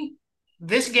me,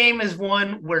 this game is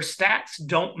one where stats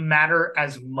don't matter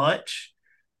as much,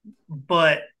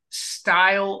 but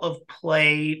style of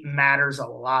play matters a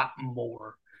lot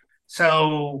more.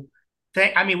 So,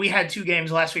 we had 2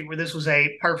 games last week where this was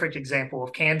a perfect example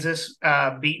of Kansas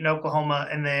beating Oklahoma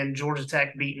and then Georgia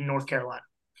Tech beating North Carolina.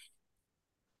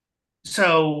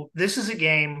 So this is a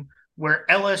game where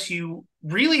LSU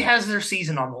really has their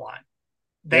season on the line.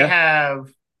 They have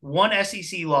one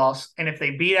SEC loss, and if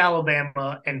they beat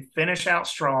Alabama and finish out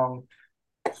strong,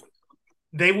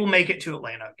 they will make it to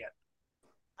Atlanta again.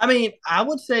 I mean, I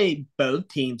would say both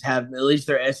teams have at least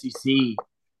their SEC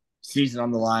season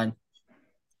on the line.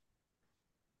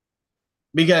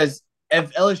 Because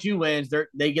if LSU wins,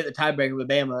 they get the tiebreaker with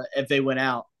Bama if they win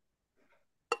out.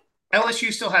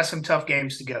 LSU still has some tough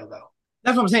games to go, though.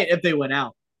 That's what I'm saying, if they win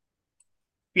out.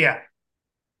 Yeah.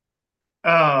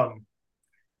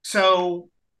 So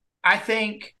I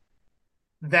think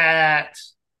that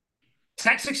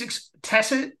Texas,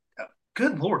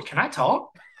 good Lord, can I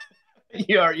talk?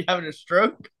 Are you having a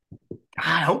stroke?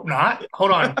 I hope not.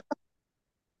 Hold on.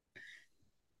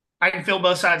 I can feel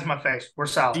both sides of my face. We're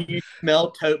solid. Do you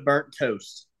smell burnt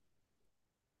toast?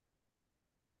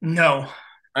 No. All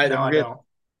right, no, I good. don't.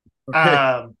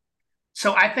 Okay.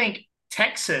 So I think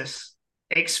Texas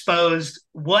exposed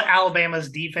what Alabama's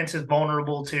defense is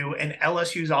vulnerable to, and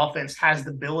LSU's offense has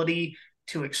the ability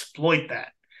to exploit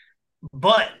that.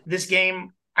 But this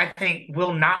game, I think,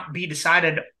 will not be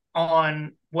decided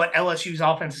on what LSU's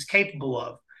offense is capable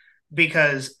of,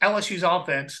 because LSU's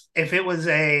offense, if it was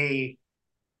a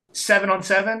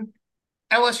 7-on-7,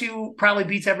 LSU probably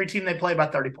beats every team they play by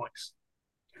 30 points.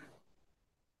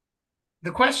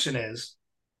 The question is,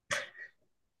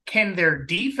 can their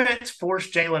defense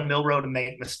force Jalen Milroe to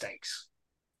make mistakes?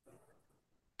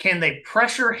 Can they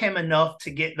pressure him enough to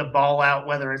get the ball out,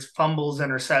 whether it's fumbles,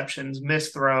 interceptions,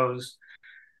 missed throws?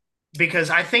 Because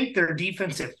I think their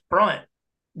defensive front,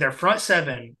 their front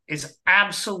seven, is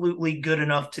absolutely good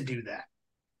enough to do that.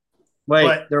 Wait,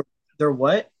 but they're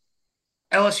what?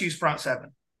 LSU's front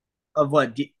seven. Of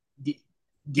what?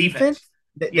 Defense?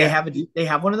 They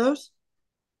have one of those?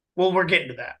 Well, we're getting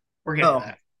to that. To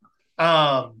that.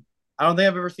 I don't think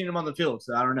I've ever seen them on the field,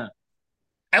 so I don't know.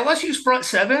 LSU's front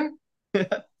seven,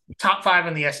 top 5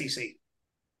 in the SEC.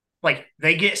 Like,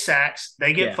 they get sacks,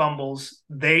 they get fumbles,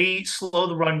 they slow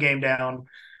the run game down.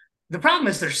 The problem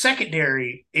is their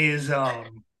secondary is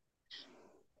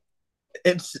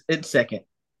it's second.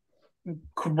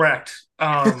 Correct.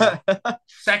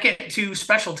 Second to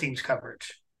special teams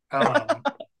coverage.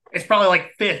 It's probably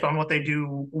like 5th on what they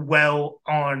do well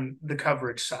on the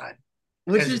coverage side.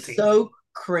 Which is so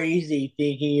crazy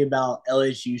thinking about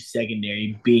LSU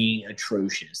secondary being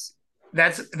atrocious.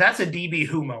 That's a DB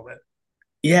who moment.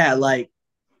 Yeah, like,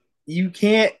 you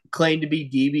can't claim to be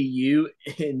DBU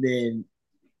and then,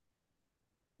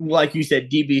 like you said,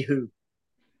 DB who.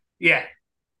 Yeah.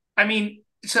 I mean,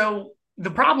 so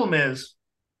the problem is,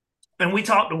 and we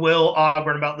talked to Will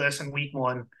Auburn about this in week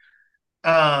 1,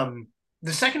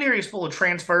 the secondary is full of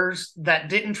transfers that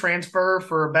didn't transfer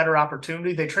for a better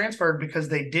opportunity. They transferred because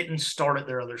they didn't start at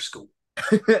their other school.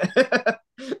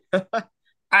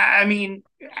 I mean,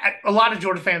 a lot of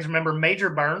Georgia fans remember Major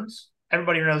Burns.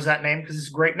 Everybody knows that name because it's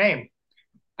a great name.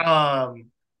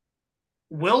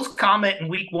 Will's comment in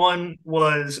week 1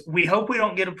 was, we hope we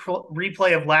don't get a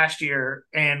replay of last year,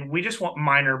 and we just want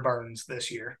minor Burns this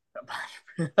year.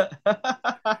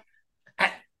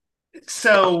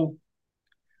 So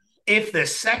if the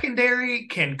secondary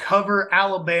can cover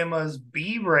Alabama's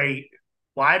B rate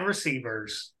wide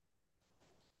receivers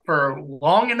for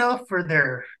long enough for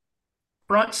their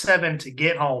front seven to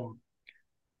get home,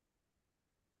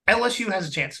 LSU has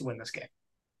a chance to win this game.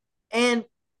 And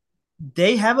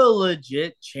they have a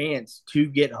legit chance to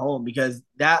get home because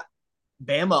that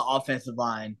Bama offensive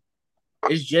line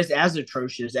is just as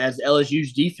atrocious as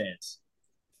LSU's defense.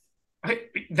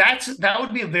 That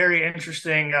would be a very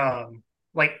interesting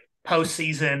like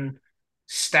postseason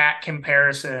stat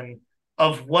comparison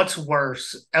of what's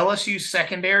worse, LSU's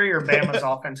secondary or Bama's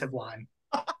offensive line.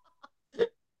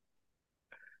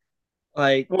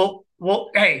 Like,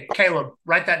 hey, Caleb,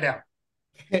 write that down.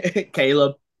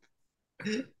 Caleb.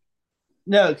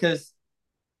 No, because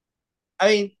I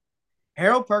mean,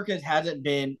 Harold Perkins hasn't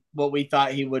been what we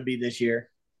thought he would be this year,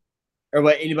 or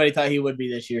what anybody thought he would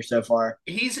be this year so far.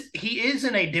 He is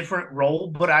in a different role,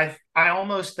 but I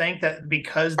almost think that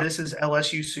because this is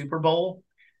LSU Super Bowl,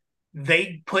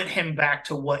 they put him back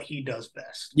to what he does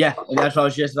best. Yeah, and that's what I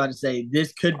was just about to say.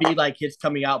 This could be like his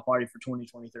coming out party for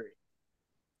 2023.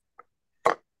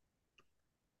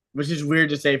 Which is weird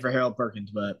to say for Harold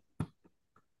Perkins, but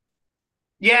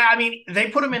yeah, I mean, they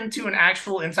put him into an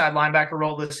actual inside linebacker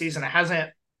role this season. It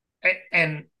hasn't,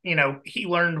 and he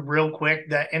learned real quick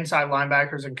that inside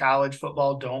linebackers in college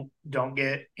football don't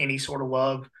get any sort of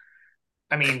love.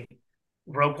 I mean,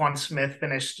 Roquan Smith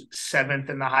finished 7th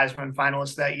in the Heisman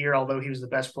finalists that year, although he was the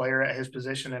best player at his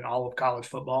position in all of college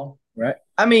football. right.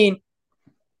 I mean,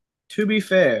 to be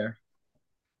fair,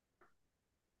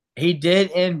 he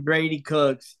did end Brady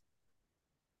Cook's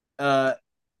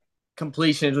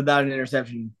completions without an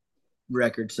interception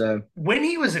record. So when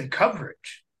he was in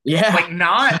coverage, yeah, like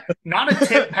not a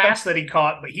tip pass that he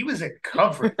caught, but he was in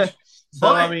coverage. So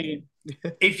but I mean,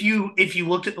 if you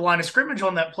looked at the line of scrimmage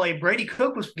on that play, Brady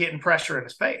Cook was getting pressure in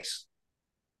his face.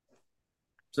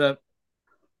 So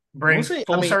brings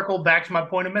full circle back to my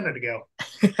point a minute ago.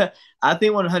 I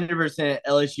think 100%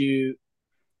 LSU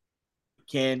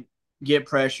can get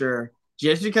pressure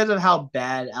just because of how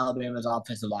bad Alabama's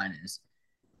offensive line is.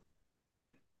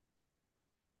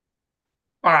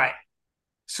 All right.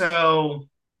 So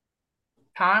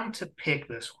time to pick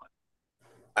this one.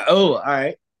 Oh, all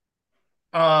right.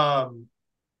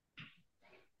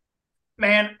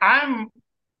 Man, I'm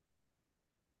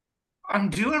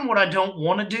doing what I don't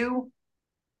want to do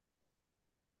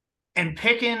and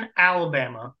picking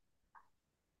Alabama.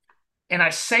 And I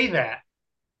say that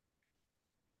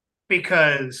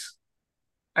because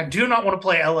I do not want to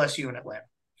play LSU in Atlanta.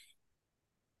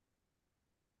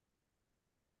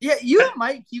 Yeah, you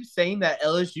might keep saying that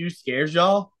LSU scares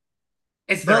y'all.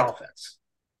 It's their offense.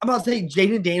 I'm about to say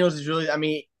Jaden Daniels is really, I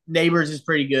mean, Neighbors is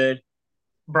pretty good.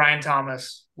 Brian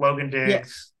Thomas, Logan Diggs.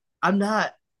 Yeah, I'm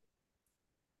not.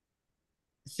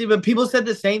 See, but people said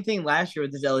the same thing last year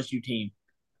with this LSU team.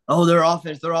 Oh, their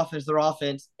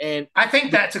offense. And I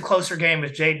think that's a closer game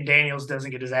if Jaden Daniels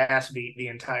doesn't get his ass beat the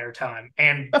entire time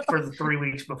and for the 3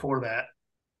 weeks before that.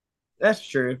 That's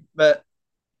true. But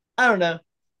I don't know.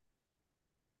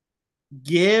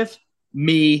 Give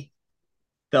me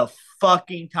the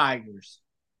fucking Tigers.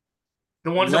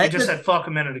 The ones that we just said fuck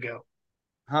a minute ago.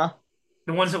 Huh?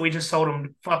 The ones that we just told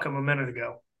them fuck them a minute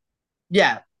ago.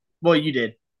 Yeah. Well, you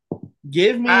did.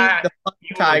 Give me the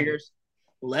fucking Tigers.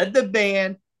 Let the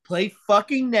band play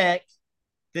fucking next.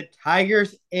 The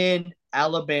Tigers in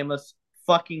Alabama's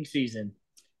fucking season.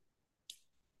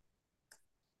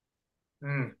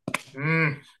 I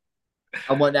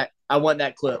want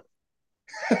that clip.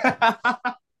 All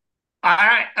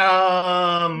right.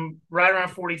 Right around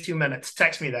 42 minutes.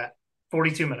 Text me that.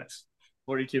 42 minutes.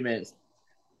 42 minutes.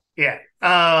 Yeah.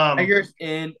 Tigers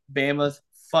in Bama's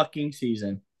fucking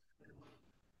season.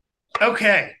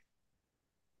 Okay.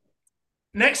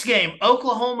 Next game,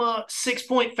 Oklahoma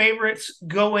 6-point favorites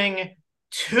going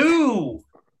to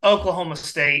Oklahoma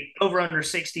State over under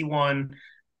 61.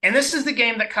 And this is the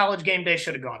game that College Game Day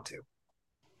should have gone to.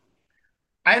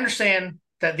 I understand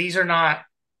that these are not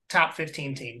top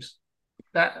 15 teams.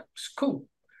 That's cool.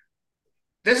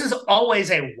 This is always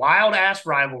a wild ass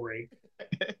rivalry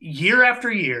year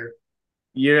after year.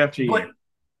 Year after year. But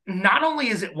not only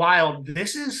is it wild,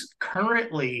 this is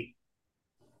currently,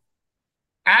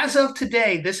 as of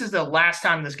today, this is the last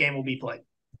time this game will be played.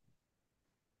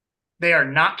 They are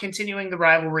not continuing the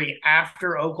rivalry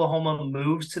after Oklahoma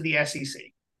moves to the SEC.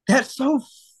 That's so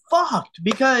fucked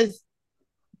because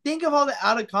think of all the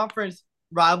out-of-conference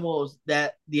rivals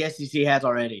that the SEC has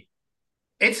already.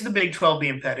 It's the Big 12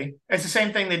 being petty. It's the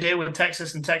same thing they did with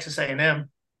Texas and Texas A&M.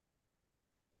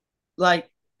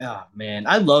 Like, oh, man,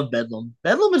 I love Bedlam.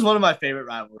 Bedlam is one of my favorite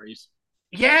rivalries.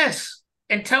 Yes.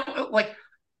 And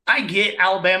I get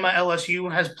Alabama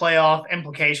LSU has playoff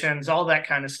implications, all that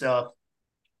kind of stuff.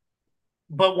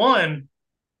 But one,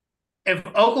 if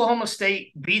Oklahoma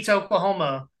State beats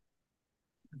Oklahoma,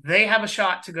 they have a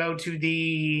shot to go to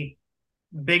the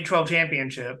Big 12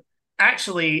 championship.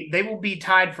 Actually, they will be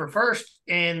tied for first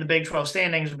in the Big 12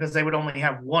 standings because they would only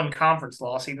have one conference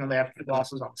loss, even though they have 2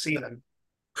 losses on the season.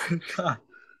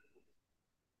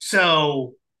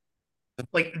 So,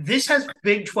 like, this has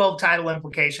Big 12 title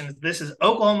implications. This is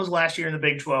Oklahoma's last year in the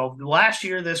Big 12. The last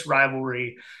year of this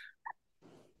rivalry.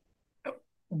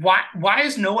 Why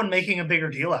is no one making a bigger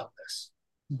deal out of this?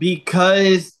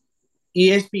 Because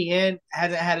ESPN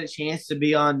hasn't had a chance to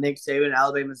be on Nick Saban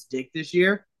Alabama's dick this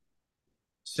year.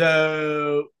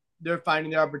 So they're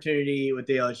finding their opportunity with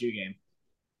the LSU game.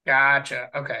 Gotcha.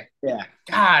 Okay. Yeah.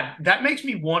 God, that makes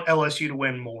me want LSU to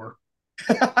win more.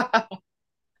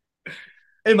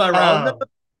 Am I wrong though?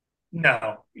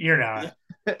 No, you're not.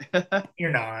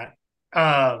 You're not.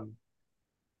 Um,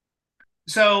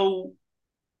 so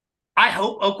I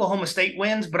hope Oklahoma State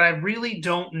wins, but I really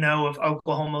don't know if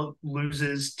Oklahoma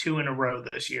loses 2 in a row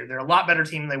this year. They're a lot better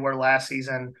team than they were last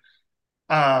season.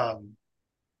 And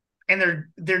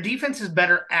their defense is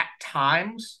better at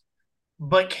times,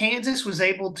 but Kansas was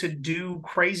able to do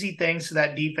crazy things to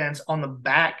that defense on the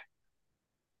back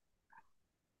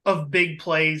of big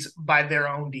plays by their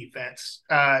own defense.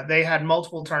 They had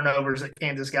multiple turnovers that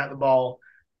Kansas got the ball,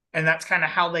 and that's kind of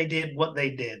how they did what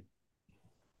they did.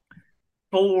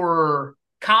 For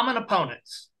common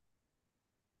opponents,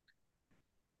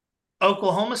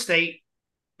 Oklahoma State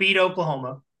beat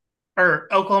Oklahoma, or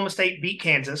Oklahoma State beat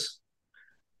Kansas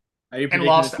and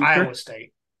lost to Iowa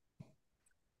State.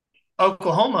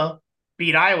 Oklahoma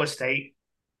beat Iowa State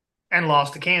and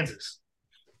lost to Kansas.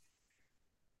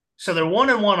 So they're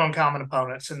 1-1 on common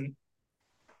opponents, and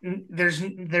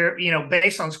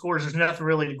based on scores, there's nothing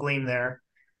really to glean there.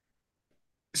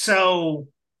 So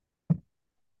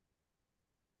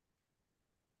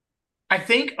I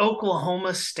think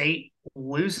Oklahoma State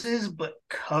loses but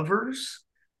covers.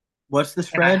 What's the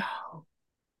spread?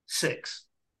 6.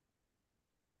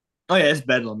 Oh yeah, it's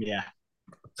Bedlam. Yeah.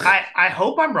 I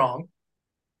hope I'm wrong.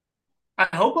 I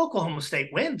hope Oklahoma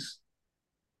State wins.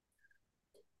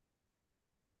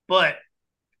 But,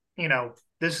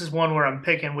 this is one where I'm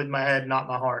picking with my head, not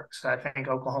my heart. So I think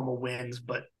Oklahoma wins,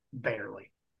 but barely.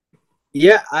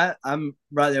 Yeah, I'm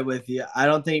right there with you. I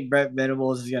don't think Brett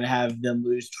Venables is going to have them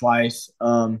lose twice.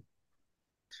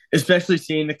 Especially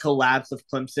seeing the collapse of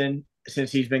Clemson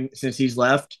since he's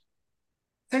left.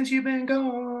 Since you've been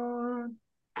gone.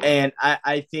 And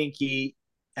I think he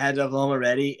has Oklahoma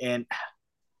ready. And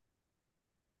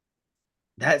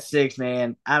that 6,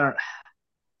 man,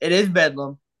 it is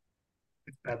Bedlam.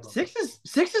 Bedlam. Six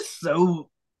is so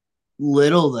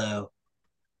little though.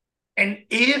 And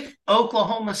if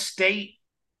Oklahoma State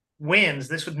wins,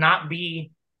 this would not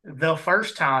be the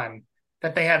first time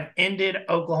that they have ended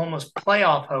Oklahoma's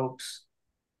playoff hopes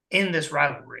in this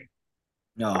rivalry.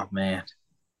 Oh man.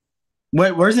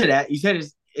 Where's it at? You said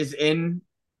it's in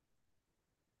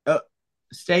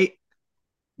state?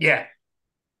 Yeah.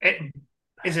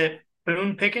 Is it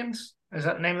Boone Pickens? Is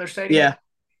that the name of their stadium? Yeah.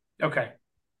 Okay.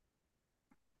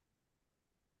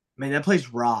 Man, that place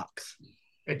rocks.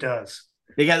 It does.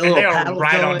 They got little paddles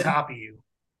right on top of you.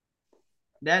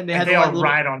 They are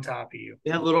right on top of you.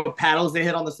 They have little paddles they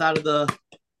hit on the side of the.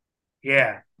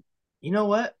 Yeah. You know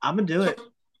what? I'm gonna do it.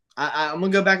 I'm gonna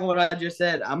go back on what I just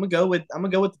said. I'm gonna go with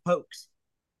the Pokes.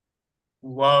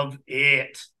 Love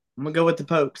it. I'm gonna go with the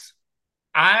Pokes.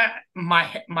 My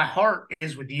heart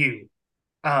is with you,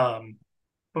 but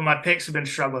my picks have been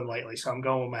struggling lately, so I'm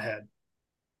going with my head.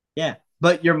 Yeah,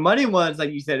 but your money ones,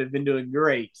 like you said, have been doing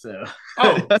great. So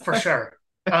for sure.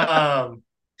 While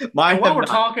we're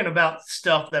talking about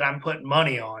stuff that I'm putting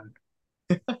money on,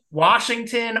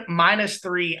 Washington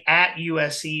 -3 at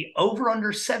USC, over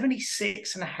under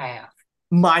 76.5.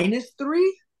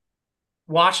 -3?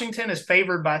 Washington is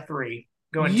favored by 3,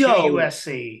 going to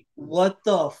USC. What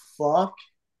the fuck?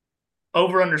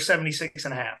 Over under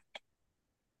 76.5.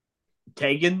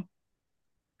 Taking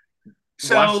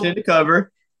Washington to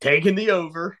cover, taking the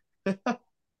over.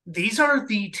 These are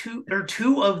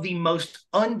two of the most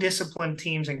undisciplined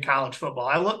teams in college football.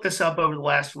 I looked this up over the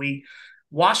last week.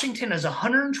 Washington is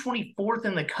 124th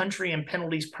in the country in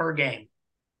penalties per game.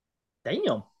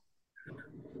 Damn.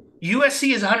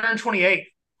 USC is 128th.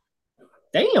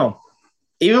 Damn.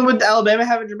 Even with Alabama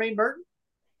having Jermaine Burton?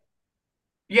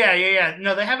 Yeah.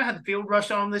 No, they haven't had the field rush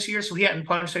on him this year, so he hadn't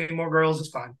punched any more girls. It's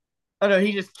fine. Oh, no,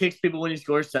 he just kicks people when he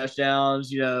scores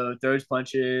touchdowns, throws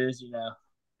punches,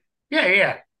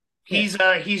 Yeah. He's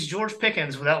George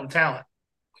Pickens without the talent.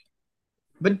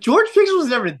 But George Pickens was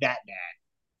never that bad.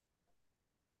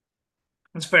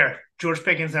 That's fair. George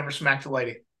Pickens never smacked a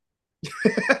lady.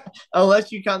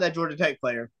 Unless you count that Georgia Tech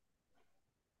player.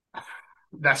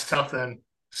 That's tough then.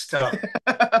 It's tough.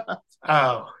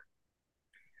 Oh.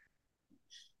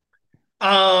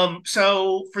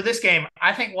 So for this game,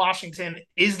 I think Washington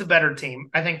is the better team.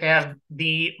 I think they have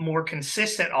the more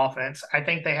consistent offense. I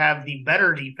think they have the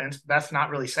better defense. But that's not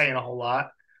really saying a whole lot.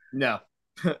 No.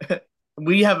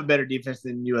 We have a better defense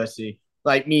than USC.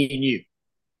 Like me and you.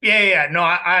 Yeah. No,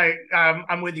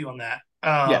 I'm with you on that.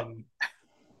 Yeah.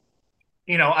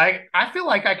 I feel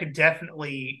like I could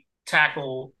definitely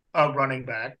tackle a running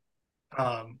back,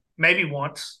 maybe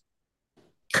once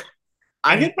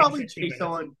I in could probably 15 chase minutes.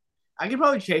 someone. I could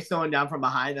probably chase someone down from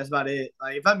behind. That's about it.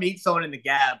 Like if I meet someone in the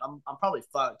gap, I'm probably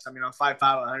fucked. I mean, I'm 5'5",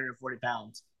 140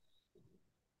 pounds.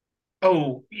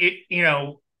 Oh,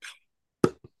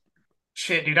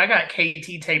 shit, dude, I got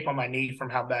KT tape on my knee from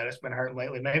how bad it's been hurting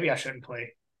lately. Maybe I shouldn't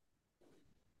play.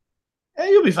 Hey,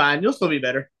 you'll be fine. You'll still be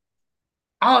better.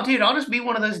 Oh, dude, I'll just be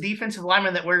one of those defensive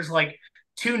linemen that wears like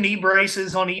two knee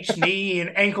braces on each knee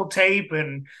and ankle tape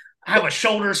and have a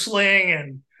shoulder sling.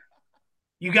 And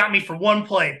you got me for one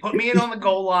play. Put me in on the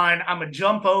goal line. I'm going to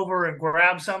jump over and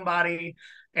grab somebody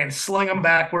and sling them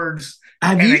backwards,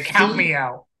 Have and you they count seen? me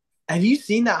out. Have you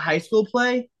seen that high school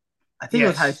play? I think it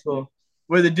was high Yes. school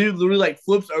where the dude literally like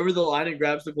flips over the line and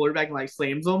grabs the quarterback and like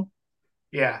slams him.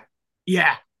 Yeah.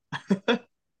 Yeah.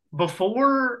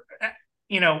 Before,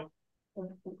 you know,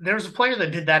 there was a player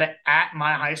that did that at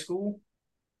my high school.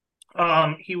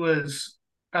 He was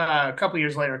a couple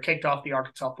years later kicked off the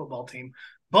Arkansas football team,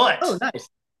 but Oh, nice.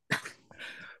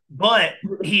 but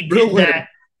he Real did winner. that.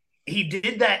 He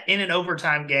did that in an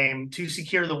overtime game to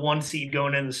secure the one seed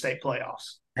going into the state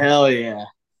playoffs Hell yeah.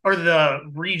 or the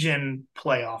region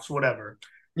playoffs, whatever.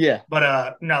 Yeah.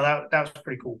 But no, that was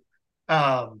pretty cool.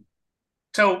 Um,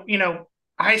 so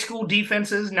high school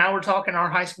defenses. Now we're talking our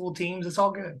high school teams. It's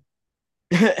all good.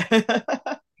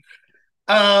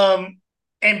 Um,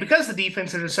 and because the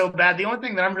defenses are so bad, the only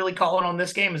thing that I'm really calling on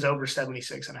this game is over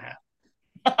 76.5.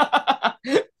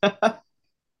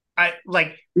 I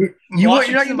like You're not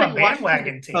Washington's gonna my take Washington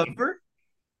bandwagon to team. cover?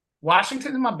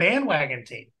 Washington's my bandwagon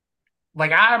team.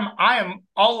 Like I am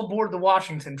all aboard the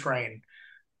Washington train.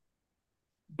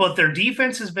 But their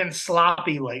defense has been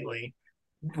sloppy lately.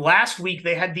 Last week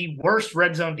they had the worst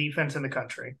red zone defense in the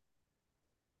country.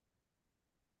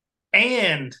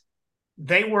 And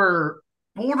they were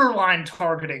borderline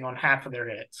targeting on half of their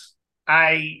hits.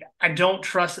 I don't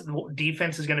trust that the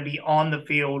defense is going to be on the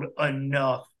field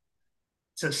enough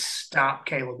to stop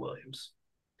Caleb Williams.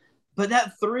 But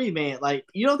that three, man, like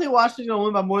you don't think Washington's gonna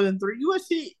win by more than three?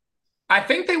 USC. I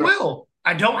think they will.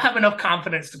 I don't have enough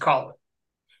confidence to call it.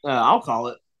 I'll call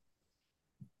it.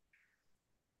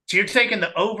 So you're taking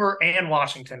the over and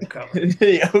Washington to cover.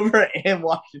 The over and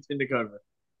Washington to cover.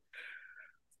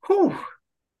 Whew.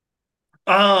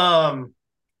 Um,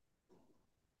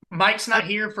 Mike's not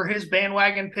here for his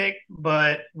bandwagon pick,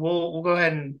 but we'll go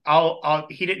ahead and I'll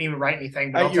he didn't even write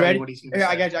anything, but Are I'll you tell you ready? what he's going to Yeah,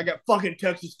 I say. got you. I got fucking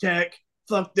Texas Tech.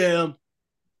 Fuck them.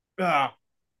 Ah.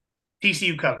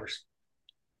 TCU covers.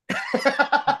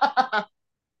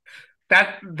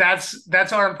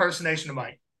 That's our impersonation of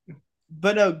Mike.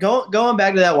 But no, going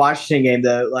back to that Washington game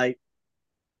though, like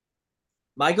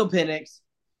Michael Penix,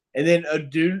 and then a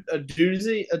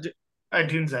doozy,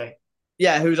 Dunze.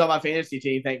 yeah, who's on my fantasy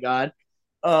team, thank God.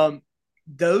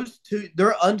 Those two,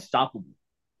 they're unstoppable.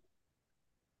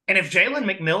 And if Jalen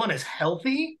McMillan is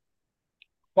healthy,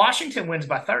 Washington wins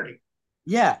by 30.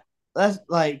 Yeah, that's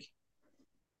like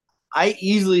I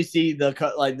easily see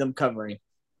like them covering.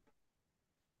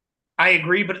 I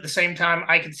agree, but at the same time,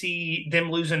 I could see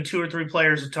them losing two or three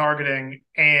players of targeting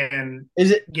and Is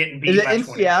it getting is beat it by in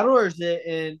 20. Seattle or is it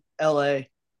in LA?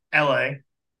 LA.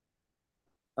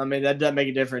 I mean, that doesn't make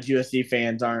a difference. USC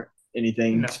fans aren't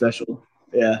anything No. special.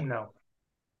 Yeah. No.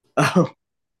 Oh,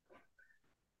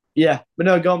 yeah. But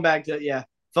no, going back to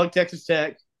fuck Texas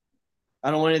Tech. I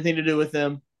don't want anything to do with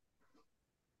them.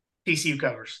 TCU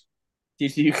covers.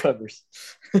 TCU covers.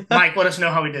 Mike, let us know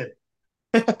how we did.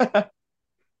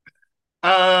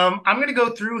 I'm going to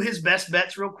go through his best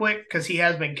bets real quick because he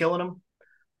has been killing them.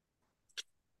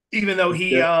 Even though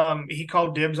he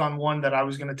called dibs on one that I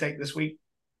was going to take this week.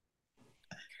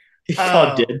 He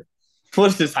called did.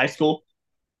 What's this, high school?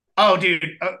 Oh,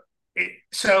 dude.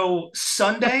 So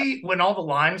Sunday, when all the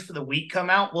lines for the week come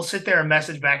out, we'll sit there and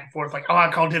message back and forth like, "Oh, I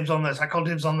called dibs on this. I called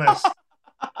dibs on this."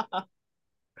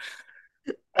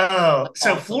 So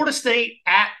Awesome. Florida State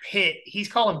at Pitt. He's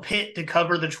calling Pitt to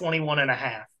cover the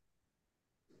 21.5.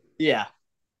 Yeah,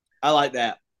 I like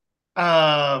that.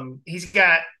 He's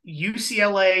got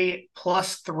UCLA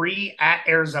 +3 at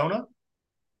Arizona,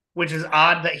 which is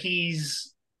odd that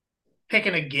he's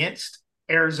picking against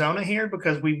Arizona here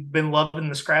because we've been loving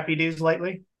the scrappy dudes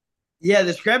lately. Yeah,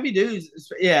 the scrappy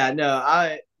dudes. Yeah, no,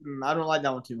 I don't like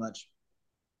that one too much.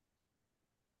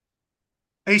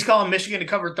 He's calling Michigan to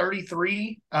cover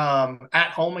 33 at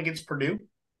home against Purdue.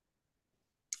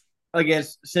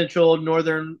 Against Central,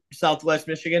 Northern, Southwest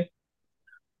Michigan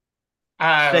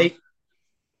Uh, State.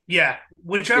 yeah, Yeah,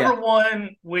 whichever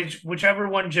one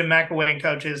Jim McElwain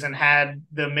coaches and had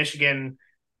the Michigan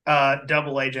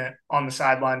double agent on the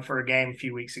sideline for a game a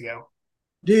few weeks ago.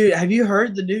 dude, have you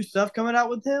heard the new stuff coming out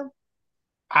with him?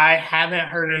 I haven't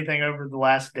heard anything over the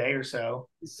last day or so.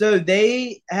 So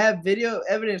they have video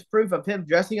evidence proof of him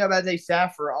dressing up as a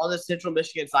staffer on the Central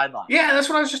Michigan sideline. Yeah, that's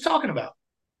what I was just talking about.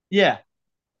 Yeah,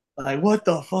 like what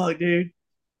the fuck, dude?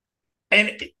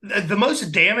 And the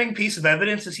most damning piece of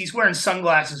evidence is he's wearing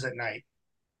sunglasses at night.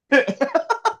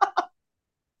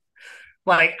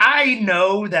 Like, I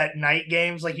know that night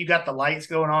games, like you got the lights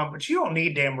going on, but you don't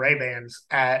need damn Ray Bans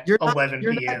at You're not. 11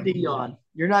 You're not p.m. Dion.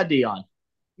 You're not Dion.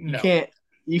 You No, can't.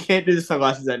 You can't do the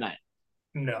sunglasses at night.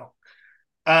 no.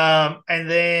 And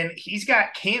then he's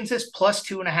got Kansas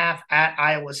 +2.5 at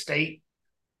Iowa State,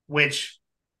 which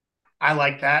I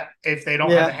like that if they don't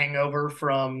have a Yeah, hangover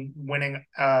from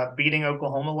beating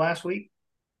Oklahoma last week.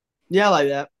 yeah, I like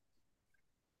that.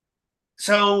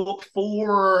 So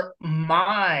for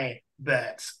my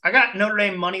bets, I got Notre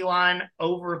Dame money line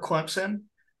over Clemson.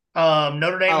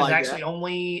 Notre I Dame is like actually that.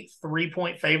 only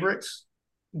 3-point favorites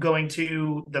going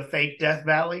to the fake Death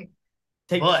Valley,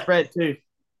 Take the but spread too.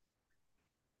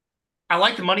 I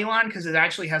like the money line because it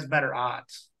actually has better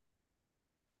odds.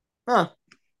 Huh?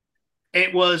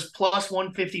 It was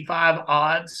 +155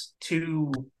 odds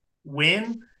to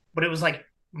win, but it was like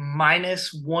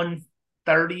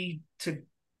 -130 to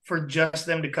for just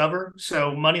them to cover.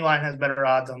 So money line has better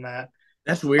odds on that.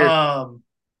 That's weird. I'm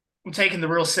taking the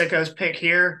real sickos pick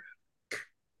here.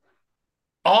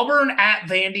 Auburn at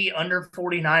Vandy under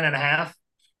 49.5.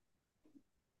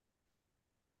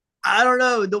 I don't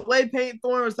know. The way Peyton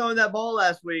Thorne was throwing that ball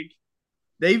last week,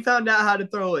 they found out how to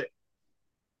throw it.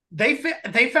 They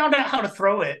found out how to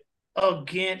throw it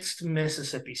against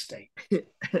Mississippi State,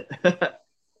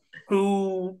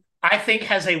 who I think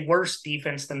has a worse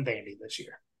defense than Vandy this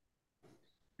year.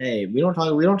 Hey, we don't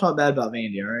talk bad about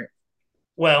Vandy, all right?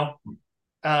 Well,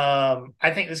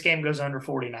 I think this game goes under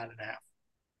 49.5.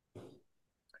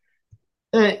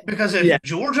 Because Yeah. if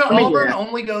Georgia I mean, Auburn yeah.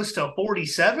 only goes to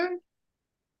 47,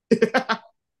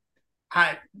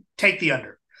 I take the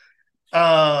under.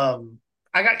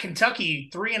 I got Kentucky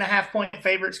 3.5 point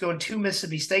favorites going to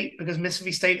Mississippi State because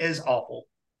Mississippi State is awful.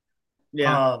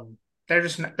 Yeah. Um, they're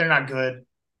not good.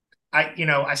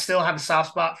 I still have a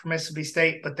soft spot for Mississippi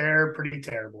State, but they're pretty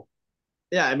terrible.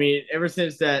 Yeah. I mean, ever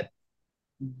since that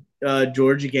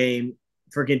Georgia game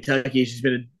for Kentucky, it's just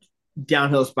been a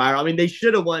downhill spiral. I mean, they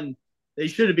should have won. They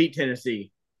should have beat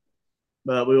Tennessee,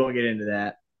 but we won't get into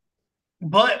that.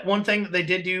 But one thing that they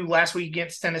did do last week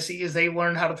against Tennessee is they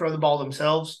learned how to throw the ball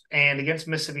themselves, and against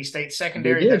Mississippi State They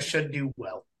secondary, that did. should do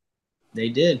well. They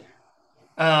did.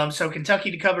 So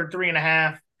Kentucky to cover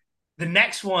 3.5. The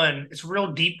next one, it's a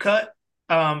real deep cut.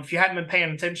 If you hadn't been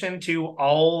paying attention to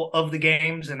all of the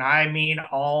games, and I mean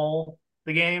all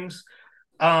the games,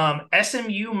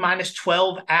 SMU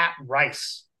 -12 at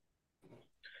Rice.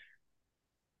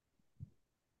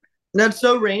 That's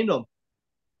so random.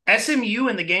 SMU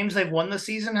in the games they've won this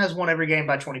season has won every game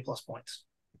by 20+ points.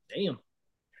 Damn.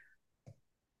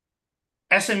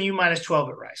 SMU -12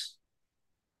 at Rice.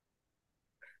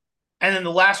 And then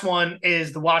the last one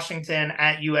is the Washington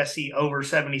at USC over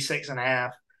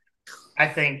 76.5.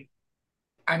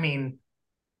 I mean,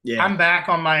 Yeah. I'm back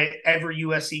on my every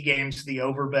USC games the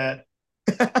over bet.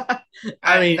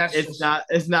 I mean, That's it's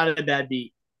just not a bad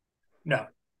beat. no,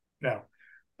 no.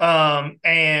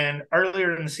 And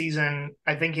earlier in the season,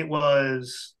 I think it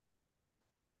was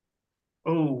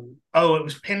it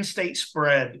was Penn State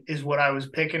spread is what I was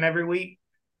picking every week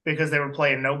because they were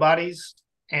playing nobodies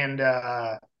and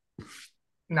not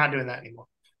doing that anymore.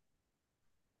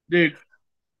 Dude,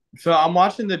 so I'm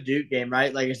watching the Duke game,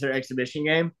 right? Like it's their exhibition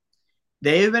game.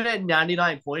 They've been at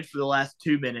 99 points for the last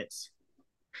 2 minutes.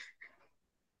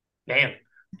 Damn. They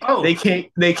Oh,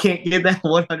 can't get that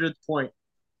 100th point.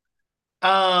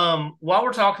 while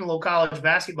we're talking low college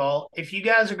basketball, if you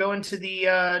guys are going to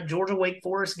the Georgia Wake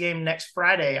Forest game next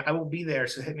Friday, I will be there.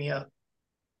 So hit me up.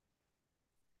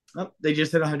 Oh, they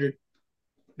just hit 100.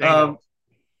 There you Um. go.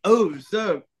 Oh,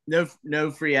 so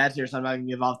no free ads here, so I'm not gonna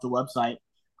give off the website.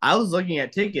 I was looking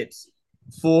at tickets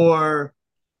for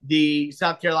the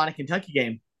South Carolina Kentucky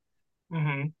game.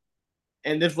 Mm-hmm.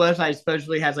 And this website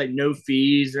especially has like no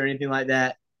fees or anything like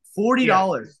that. Yeah,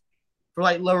 $40 for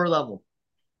like lower level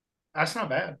that's not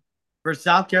bad. for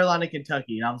South Carolina,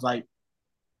 Kentucky. And I was like,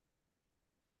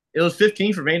 it was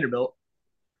 15 for Vanderbilt.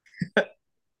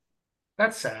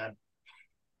 That's sad.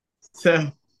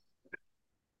 So,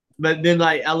 but then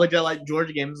like I looked at like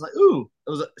Georgia game, I was like, ooh, it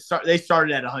was they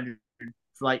started at 100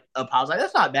 for like up. I was like,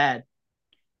 that's not bad.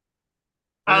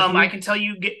 I Honestly. can tell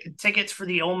you get tickets for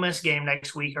the Ole Miss game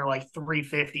next week are like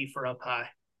 $350 for up high.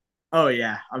 Oh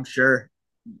yeah, I'm sure.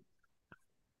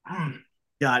 Hmm.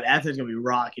 God, Athens gonna be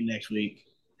rocking next week.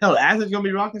 Hell, Athens gonna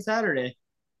be rocking Saturday.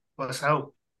 Let's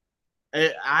hope.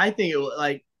 I think it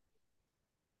like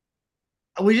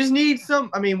we just need some.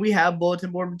 I mean, we have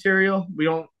bulletin board material. We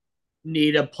don't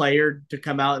need a player to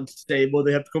come out and say, "Well,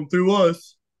 they have to come through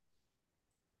us."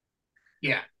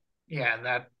 Yeah,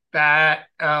 yeah. That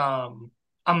he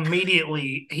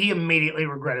immediately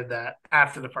regretted that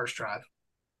after the first drive.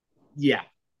 Yeah,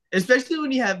 especially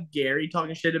when you have Gary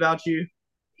talking shit about you.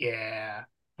 Yeah.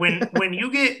 When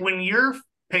your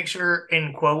picture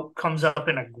in quote comes up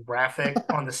in a graphic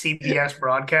on the CBS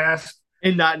broadcast,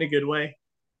 And not in a good way.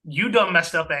 you done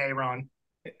messed up, Aaron.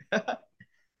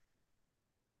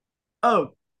 Oh,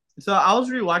 so I was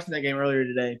rewatching that game earlier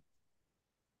today,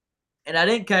 and I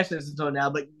didn't catch this until now.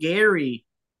 But Gary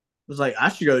was like, "I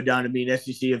should go down to be an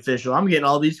SEC official. I'm getting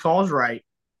all these calls right."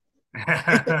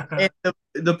 And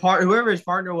the part, whoever his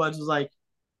partner was like,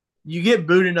 "You get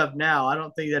booed enough now. I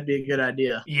don't think that'd be a good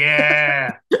idea."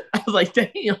 Yeah. I was like, "Damn."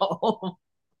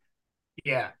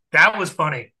 Yeah. That was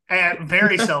funny.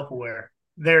 Very self-aware.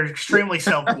 They're extremely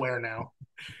self-aware now.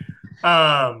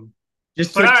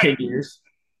 Just But took 10 years.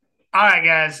 all right,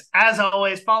 guys. As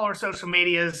always, follow our social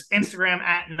medias: Instagram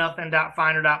at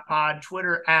nothing.finder.pod,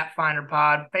 Twitter at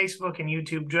finderpod, Facebook and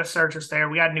YouTube. Just search us there.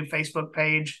 We got a new Facebook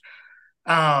page.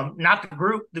 Not the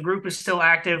group. The group is still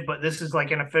active, but this is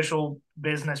like an official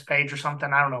business page or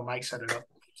something. I don't know. Mike set it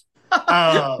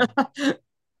up.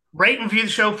 Rate and review the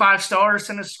show 5 stars.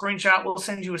 Send us a screenshot. We'll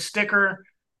send you a sticker.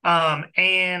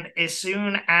 And as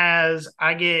soon as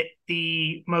I get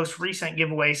the most recent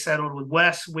giveaway settled with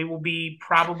Wes, we will be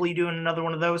probably doing another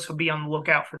one of those. So be on the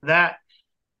lookout for that.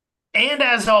 And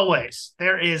as always,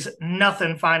 there is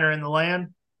nothing finer in the land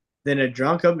Than a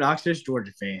drunk, obnoxious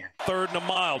Georgia fan. 3rd and a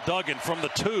mile. Duggan from the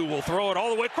 2 will throw it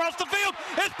all the way across the field.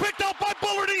 It's picked up by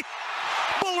Bullardy.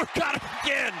 Bullard got it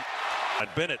again. And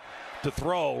Bennett to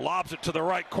throw, lobs it to the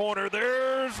right corner.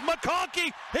 There's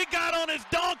McConkey. He got on his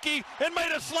donkey and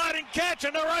made a sliding catch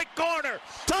in the right corner.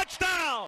 Touchdown!